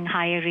putting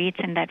higher rates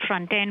in that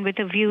front end with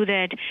a view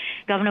that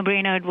Governor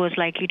Brainerd was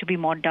likely to be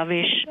more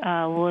dovish,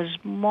 was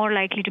more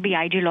likely to be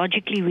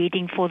ideologically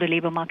waiting for the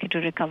labor market to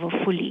recover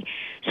fully.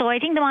 So I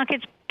think the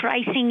market's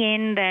pricing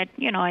in that,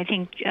 I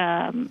think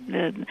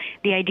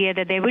the idea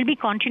that there will be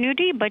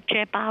continuity, but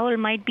Chair Powell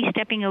might be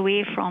stepping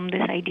away from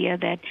this idea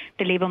that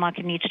the labor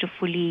market needs to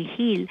fully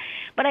heal.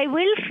 But I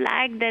will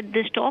flag that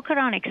this talk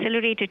around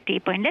accelerated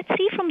taper, and let's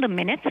see from the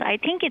minutes, I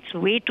think it's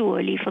way too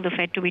early for the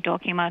Fed to be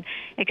talking about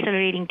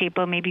accelerating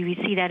taper. Maybe we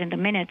see that in the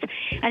minutes.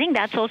 I think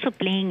that's also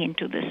playing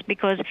into this,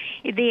 because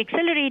if they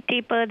accelerate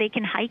taper, they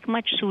can hike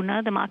much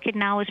sooner. The market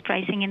now is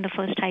pricing in the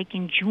first hike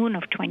in June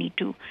of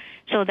 22.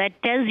 So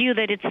that tells you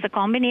that it's the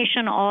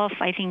combination of,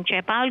 I think,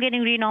 Chair Powell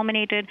getting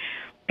renominated,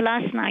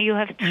 plus now you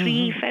have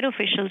 3 Fed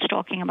officials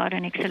talking about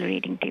an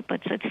accelerating taper.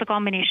 So it's the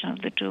combination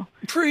of the 2.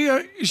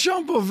 Priya,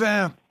 Jean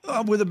Boivin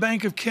with the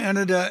Bank of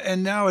Canada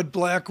and now at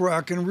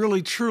BlackRock, and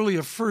really truly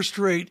a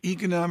first-rate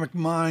economic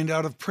mind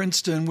out of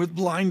Princeton, with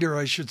Blinder,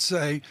 I should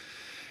say.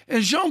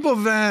 And Jean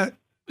Boivin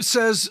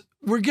says,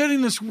 we're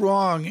getting this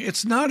wrong.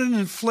 It's not an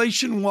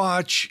inflation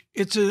watch.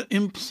 It's an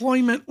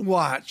employment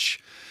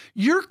watch.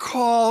 Your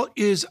call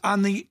is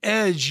on the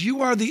edge.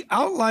 You are the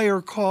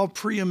outlier call,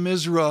 Priya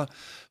Misra.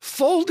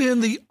 Fold in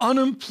the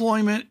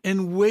unemployment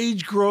and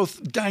wage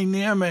growth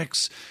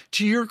dynamics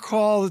to your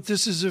call that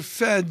this is a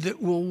Fed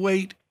that will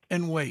wait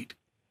and wait.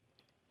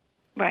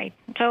 Right.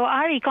 So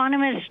our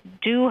economists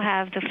do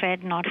have the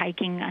Fed not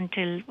hiking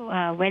until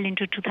well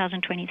into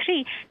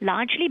 2023,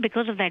 largely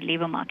because of that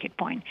labor market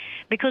point.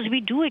 Because we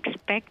do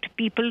expect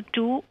people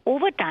to,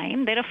 over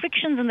time, there are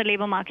frictions in the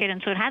labor market,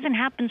 and so it hasn't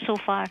happened so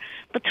far,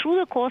 but through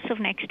the course of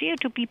next year,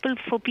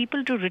 for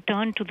people to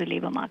return to the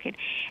labor market.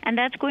 And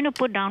that's going to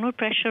put downward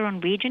pressure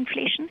on wage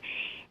inflation.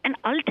 And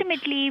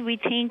ultimately, we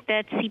think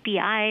that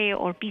CPI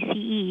or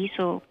PCE,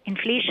 so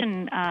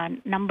inflation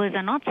numbers,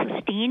 are not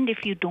sustained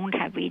if you don't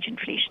have wage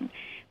inflation.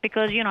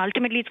 Because,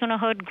 ultimately it's going to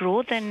hurt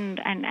growth and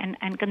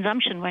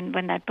consumption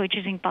when that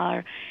purchasing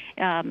power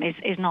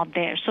is not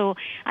there. So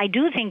I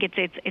do think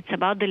it's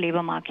about the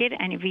labor market.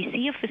 And if we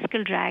see a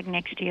fiscal drag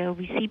next year,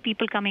 we see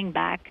people coming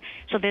back.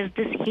 So there's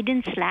this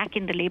hidden slack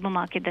in the labor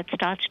market that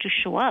starts to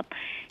show up.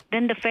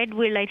 Then the Fed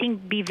will, I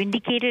think, be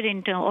vindicated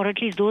or at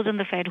least those in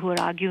the Fed who are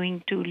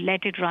arguing to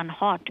let it run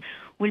hot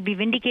will be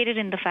vindicated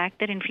in the fact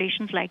that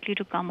inflation is likely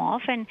to come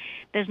off and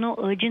there's no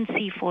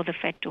urgency for the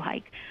Fed to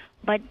hike.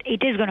 But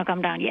it is going to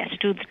come down, yes,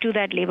 to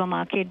that labor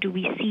market. Do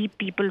we see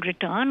people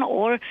return,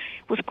 or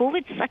was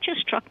COVID such a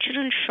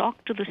structural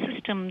shock to the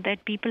system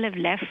that people have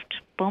left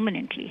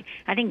permanently?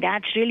 I think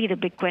that's really the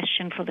big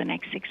question for the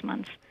next 6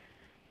 months.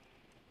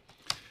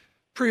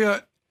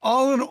 Priya,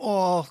 all in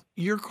all,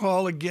 your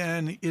call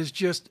again is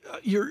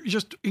you're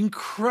just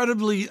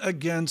incredibly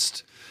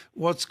against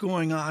what's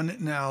going on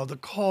now. The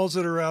calls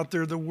that are out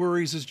there, the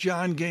worries, as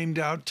John gamed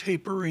out,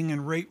 tapering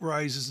and rate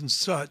rises and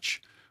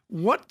such.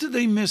 What do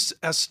they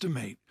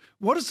misestimate?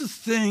 What is the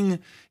thing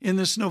in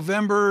this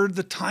November,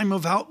 the time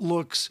of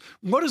outlooks?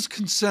 What is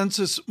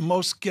consensus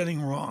most getting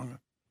wrong?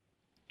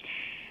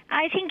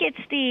 I think it's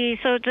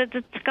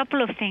a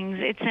couple of things.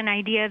 It's an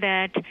idea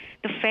that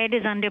the Fed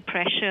is under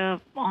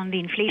pressure on the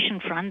inflation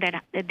front,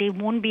 that they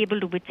won't be able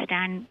to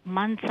withstand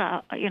month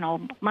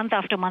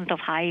after month of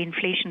high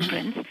inflation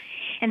prints.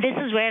 And this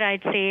is where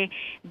I'd say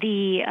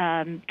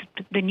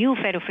the new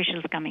Fed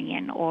officials coming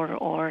in,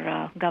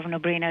 or Governor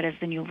Brainerd as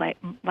the new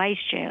vice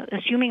chair,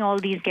 assuming all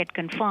these get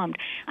confirmed,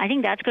 I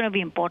think that's going to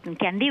be important.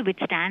 Can they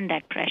withstand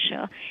that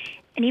pressure?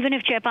 And even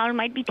if Chair Powell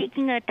might be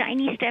taking a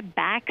tiny step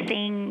back,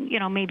 saying,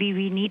 maybe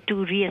we need to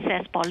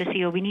reassess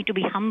policy or we need to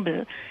be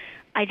humble,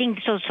 I think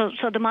so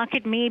the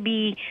market may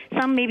be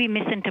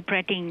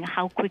misinterpreting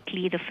how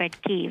quickly the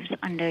Fed caves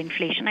under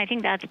inflation. I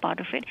think that's part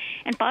of it.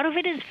 And part of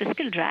it is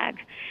fiscal drag.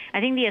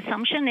 I think the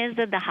assumption is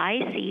that the high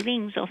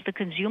savings of the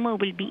consumer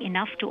will be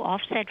enough to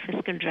offset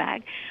fiscal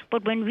drag.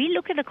 But when we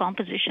look at the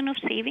composition of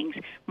savings,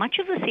 much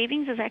of the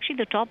savings is actually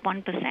the top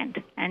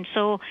 1%. And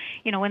so,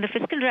 when the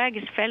fiscal drag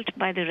is felt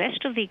by the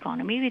rest of the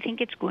economy, we think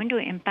it's going to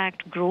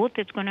impact growth.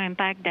 It's going to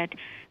impact that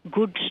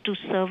goods to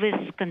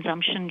service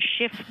consumption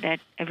shift that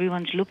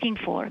everyone's looking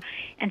for,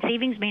 and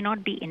savings may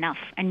not be enough.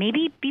 And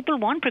maybe people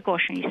want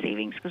precautionary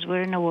savings because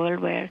we're in a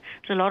world where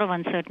there's a lot of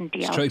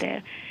uncertainty out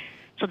there.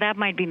 So that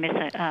might be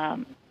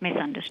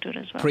misunderstood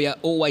as well. Priya,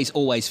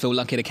 always feel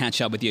lucky to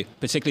catch up with you,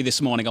 particularly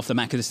this morning off the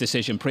back of this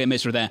decision. Priya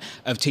Misra there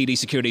of TD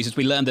Securities, as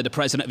we learned that the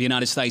President of the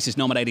United States is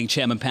nominating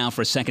Chairman Powell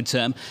for a second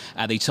term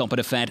at the top of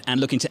the Fed and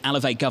looking to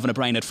elevate Governor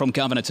Brainerd from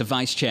governor to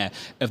vice chair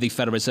of the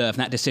Federal Reserve.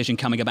 That decision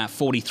coming about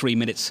 43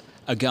 minutes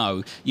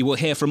ago. You will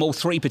hear from all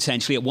three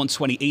potentially at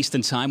 1:20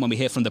 Eastern time when we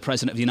hear from the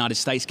President of the United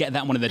States. Get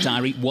that one in the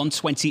diary.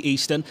 1:20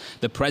 Eastern.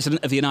 The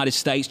President of the United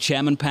States,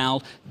 Chairman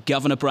Powell,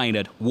 Governor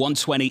Brainerd.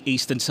 1:20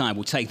 Eastern time.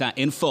 We'll take that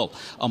in full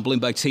on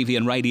Bloomberg TV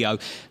and radio.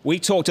 We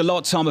talked a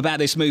lot, Tom, about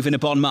this move in the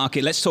bond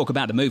market. Let's talk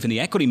about the move in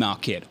the equity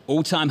market.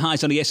 All-time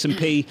highs on the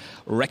S&P,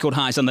 record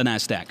highs on the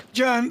NASDAQ.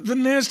 John, the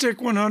NASDAQ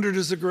 100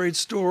 is a great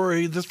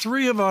story. The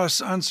three of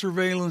us on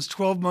surveillance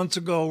 12 months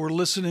ago were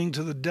listening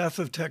to the death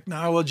of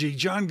technology.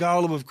 John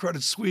Golub of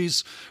Credit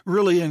Suisse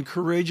really and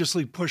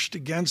courageously pushed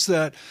against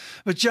that.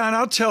 But John,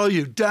 I'll tell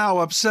you, Dow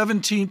up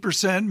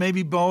 17%,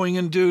 maybe Boeing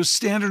induced,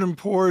 Standard &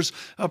 Poor's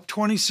up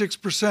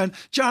 26%.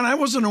 John, I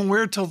wasn't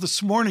aware till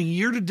this morning,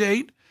 year to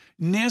date,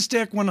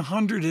 NASDAQ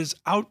 100 is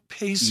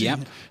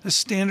outpacing the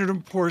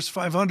Standard & Poor's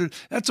 500.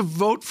 That's a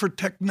vote for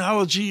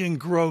technology and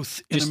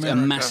growth in America. Just a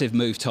massive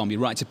move, Tom. You're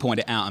right to point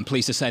it out. I'm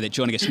pleased to say that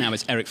joining us now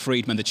is Eric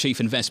Friedman, the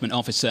Chief Investment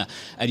Officer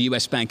at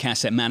US Bank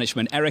Asset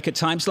Management. Eric, at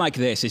times like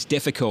this, it's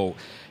difficult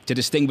to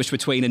distinguish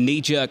between a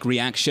knee-jerk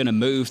reaction, a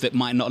move that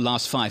might not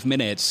last 5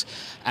 minutes,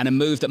 and a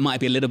move that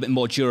might be a little bit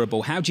more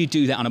durable. How do you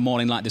do that on a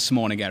morning like this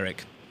morning,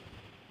 Eric?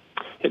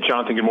 Hey,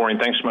 Jonathan, good morning.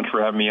 Thanks so much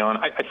for having me on.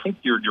 I think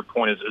your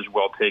point is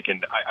well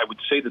taken. I would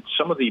say that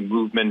some of the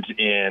movement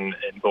in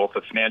both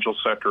the financial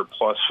sector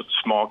plus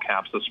small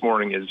caps this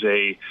morning is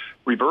a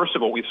reverse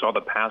of what we saw the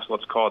past,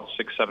 let's call it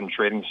 6-7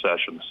 trading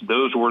sessions.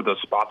 Those were the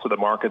spots of the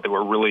market that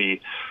were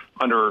really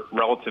under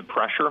relative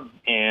pressure.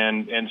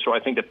 And so I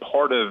think that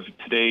part of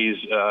today's,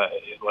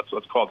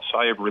 let's call it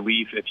sigh of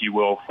relief, if you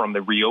will, from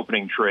the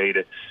reopening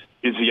trade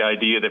is the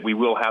idea that we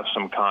will have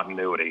some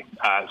continuity.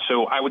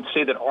 So I would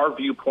say that our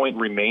viewpoint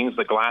remains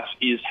the glass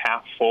is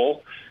half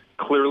full.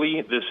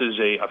 Clearly, this is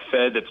a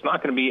Fed that's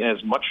not going to be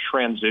as much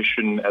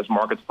transition as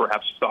markets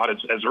perhaps thought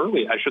as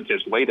early, I should say,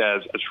 as late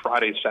as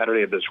Friday,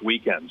 Saturday of this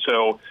weekend.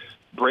 So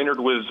Brainerd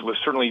was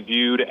certainly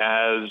viewed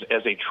as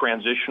a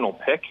transitional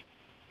pick.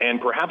 And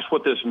perhaps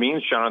what this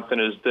means, Jonathan,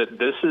 is that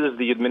this is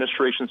the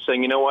administration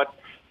saying, you know what,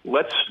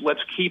 let's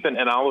keep an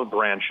olive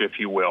branch, if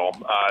you will,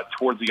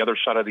 towards the other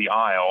side of the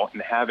aisle,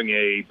 and having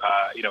a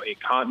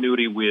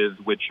continuity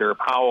with Chair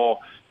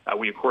Powell.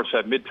 We of course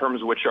have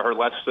midterms, which are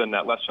less than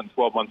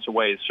 12 months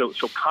away. So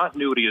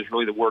continuity is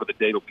really the word of the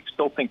day. But we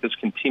still think this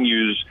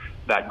continues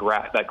that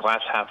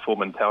glass half full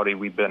mentality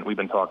we've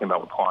been talking about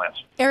with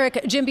clients.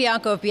 Eric, Jim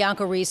Bianco of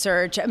Bianco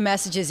Research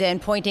messages in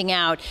pointing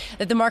out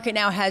that the market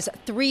now has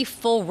 3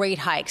 full rate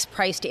hikes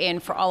priced in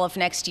for all of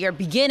next year,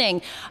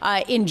 beginning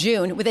in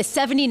June, with a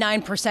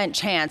 79%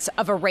 chance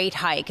of a rate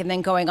hike, and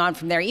then going on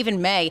from there.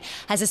 Even May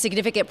has a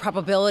significant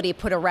probability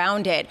put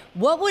around it.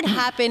 What would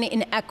happen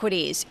in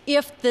equities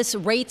if this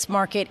rates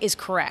market is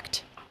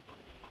correct?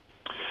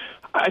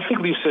 I think,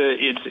 Lisa,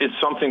 it's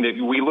something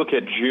that we look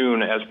at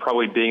June as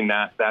probably being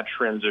that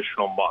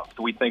transitional month.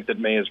 We think that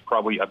May is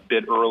probably a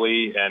bit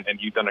early, and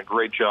you've done a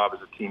great job as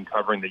a team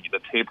covering the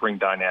tapering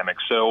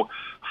dynamics. So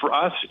for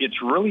us,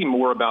 it's really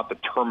more about the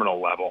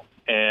terminal level.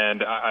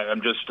 And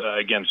I'm just,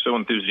 again, so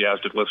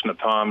enthusiastic to listen to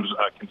Tom's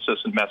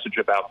consistent message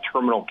about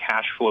terminal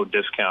cash flow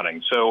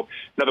discounting. So,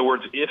 in other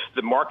words, if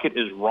the market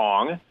is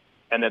wrong,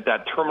 and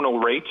that terminal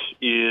rate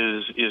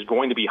is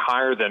going to be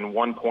higher than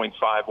 1.5,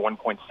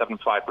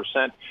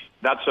 1.75%,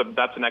 that's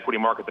an equity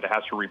market that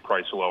has to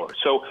reprice lower.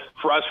 So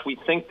for us, we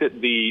think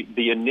that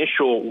the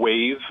initial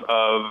wave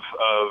of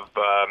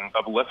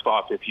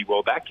liftoff, if you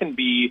will, that can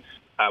be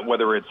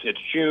whether it's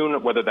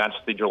June, whether that's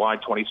the July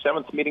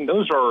 27th meeting.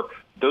 Those are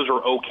those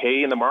are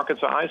okay in the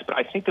market's eyes. But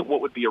I think that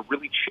what would be a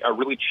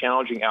really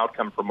challenging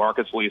outcome for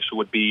markets, Lisa,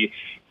 would be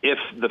if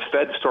the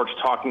Fed starts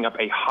talking up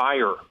a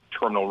higher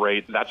terminal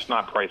rate. That's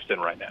not priced in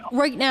right now.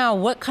 Right now,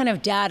 what kind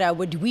of data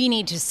would we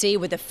need to see,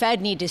 would the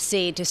Fed need to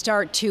see to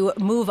start to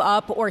move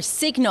up or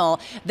signal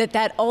that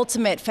that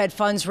ultimate Fed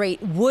funds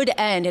rate would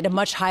end at a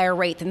much higher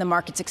rate than the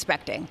market's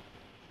expecting?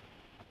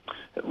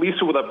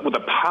 Lisa, with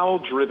a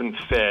Powell-driven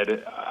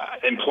Fed,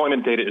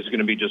 employment data is going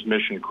to be just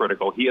mission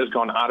critical. He has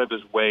gone out of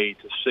his way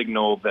to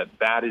signal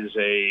that is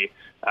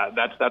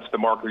that's the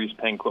marker he's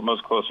paying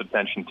most close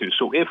attention to.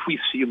 So if we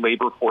see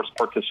labor force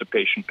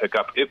participation pick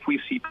up, if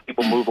we see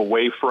people move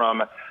away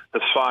from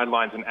the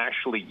sidelines and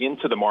actually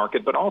into the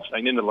market, but also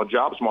into the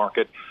jobs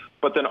market,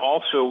 but then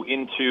also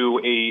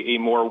into a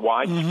more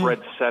widespread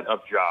set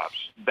of jobs,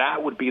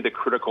 that would be the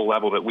critical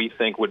level that we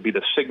think would be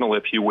the signal,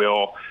 if you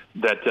will,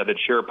 that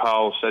Chair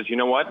Powell says, you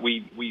know what,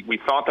 we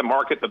thought the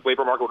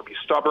labor market would be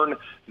stubborn.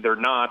 They're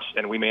not,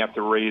 and we may have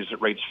to raise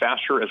rates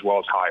faster as well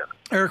as higher.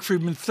 Eric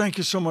Friedman, thank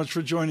you so much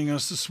for joining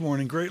us this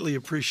morning. Greatly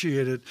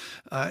appreciate it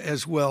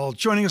as well.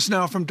 Joining us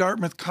now from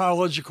Dartmouth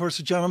College, of course,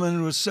 a gentleman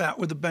who has sat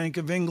with the Bank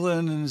of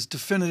England and is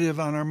definitive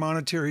on our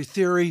monetary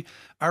theory,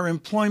 our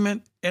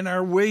employment, and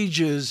our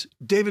wages.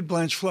 David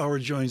Blanchflower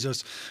joins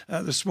us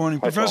this morning.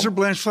 Hi, Professor Tom.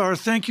 Blanchflower,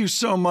 thank you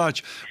so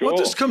much. Sure. What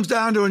this comes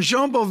down to, and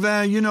Jean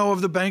Boivin,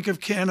 of the Bank of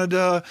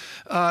Canada,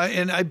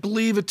 and I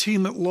believe a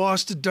team that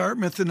lost to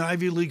Dartmouth in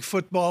Ivy League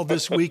football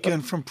this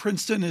weekend from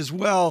Princeton as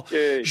well.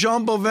 Yay.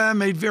 Jean Boivin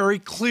made very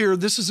clear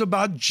this is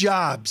about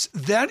jobs.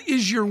 That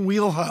is your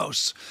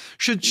wheelhouse.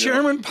 Should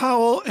Chairman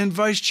Powell and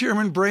Vice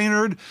Chairman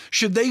Brainerd,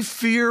 should they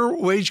fear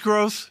wage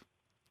growth?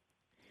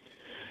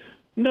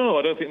 No,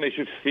 I don't think they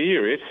should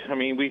fear it. I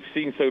mean, we've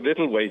seen so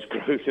little wage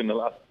growth in the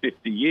last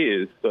 50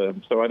 years,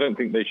 so I don't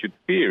think they should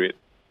fear it.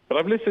 But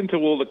I've listened to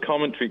all the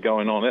commentary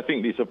going on. I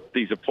think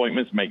these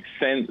appointments make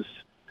sense.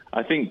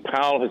 I think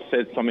Powell has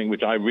said something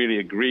which I really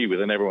agree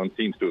with and everyone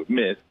seems to have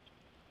missed,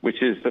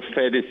 which is the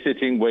Fed is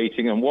sitting,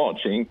 waiting and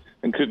watching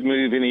and could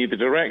move in either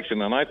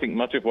direction. And I think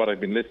much of what I've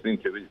been listening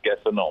to is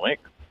guessonomics.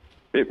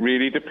 It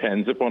really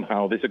depends upon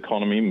how this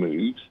economy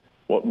moves,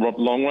 what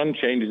long-run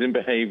changes in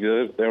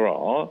behavior there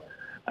are,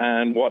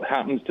 and what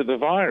happens to the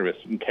virus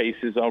when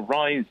cases are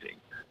rising.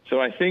 So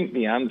I think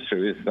the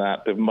answer is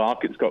that the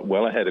market's got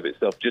well ahead of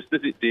itself, just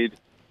as it did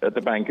at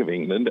the Bank of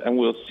England, and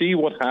we'll see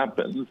what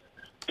happens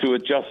to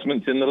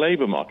adjustments in the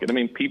labor market. I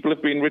mean, people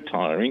have been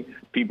retiring,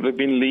 people have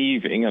been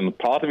leaving, and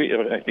part of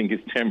it, I think, is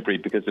temporary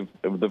because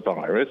of the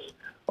virus.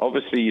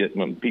 Obviously,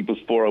 when people's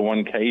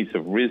 401ks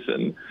have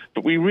risen,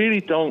 but we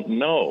really don't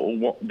know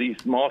what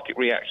these market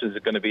reactions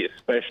are going to be,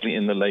 especially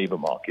in the labor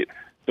market.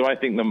 So I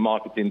think the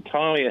market's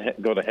entirely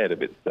got ahead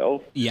of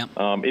itself. Yeah.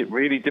 It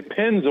really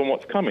depends on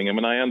what's coming. I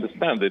mean, I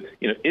understand that,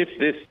 if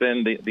this,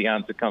 then the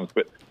answer comes.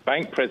 But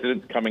bank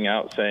presidents coming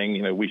out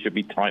saying, we should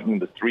be tightening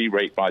the 3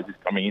 rate rises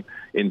coming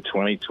in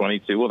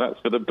 2022. Well, that's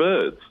for the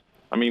birds.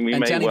 I mean,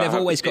 Danny, they've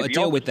always got to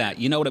deal with that.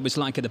 You know what it was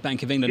like at the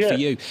Bank of England for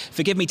you.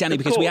 Forgive me, Danny,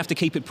 because we have to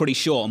keep it pretty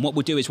short. And what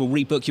we'll do is we'll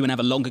rebook you and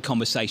have a longer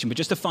conversation. But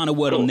just a final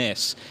word on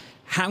this.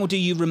 How do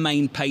you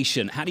remain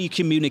patient? How do you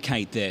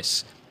communicate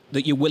this,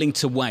 that you're willing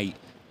to wait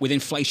with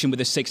inflation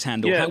with a 6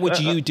 handle? How would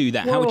you do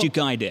that? How would you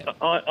guide it?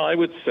 I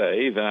would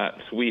say that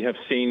we have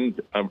seen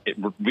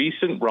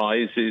recent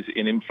rises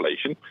in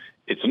inflation.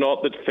 It's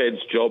not the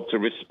Fed's job to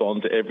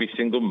respond to every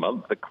single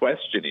month. The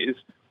question is,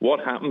 what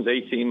happens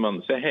 18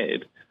 months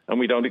ahead? And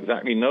we don't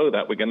exactly know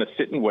that. We're going to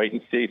sit and wait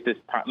and see if this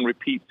pattern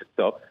repeats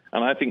itself.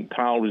 And I think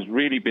Powell has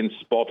really been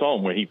spot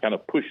on where he kind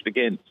of pushed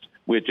against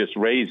we're just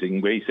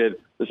raising, where he said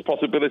there's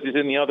possibilities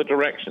in the other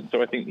direction.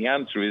 So I think the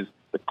answer is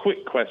the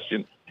quick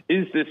question,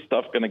 is this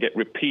stuff going to get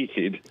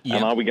repeated? Yeah.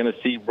 And are we going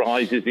to see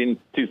rises in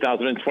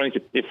 2020?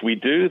 If we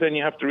do, then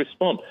you have to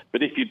respond.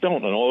 But if you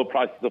don't, and oil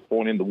prices are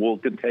falling, the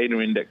world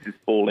container index is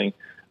falling,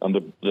 and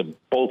the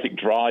Baltic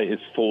Dry is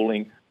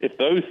falling, if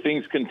those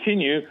things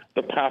continue,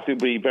 the path will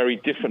be very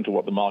different to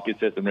what the market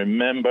says. And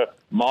remember,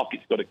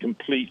 markets got it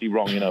completely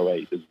wrong in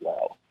 2008 as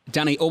well.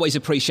 Danny, always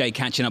appreciate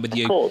catching up with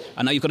you. Of course.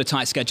 I know you've got a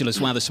tight schedule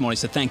as well this morning,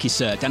 so thank you,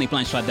 sir. Danny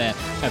Blanchflower there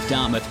of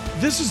Dartmouth.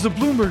 This is the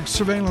Bloomberg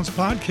Surveillance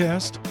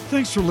Podcast.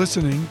 Thanks for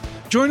listening.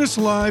 Join us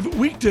live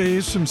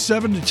weekdays from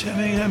 7 to 10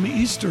 a.m.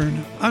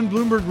 Eastern on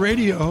Bloomberg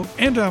Radio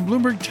and on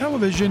Bloomberg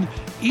Television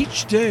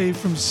each day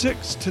from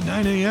 6 to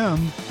 9 a.m.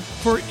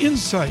 for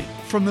insight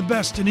from the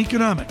best in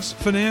economics,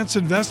 finance,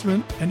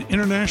 investment, and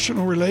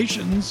international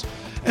relations.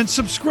 And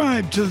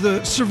subscribe to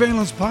the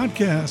Surveillance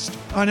Podcast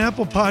on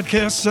Apple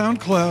Podcasts,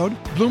 SoundCloud,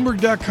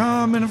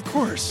 Bloomberg.com, and of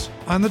course,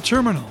 on the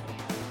terminal.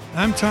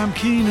 I'm Tom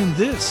Keene, and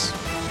this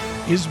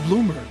is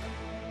Bloomberg.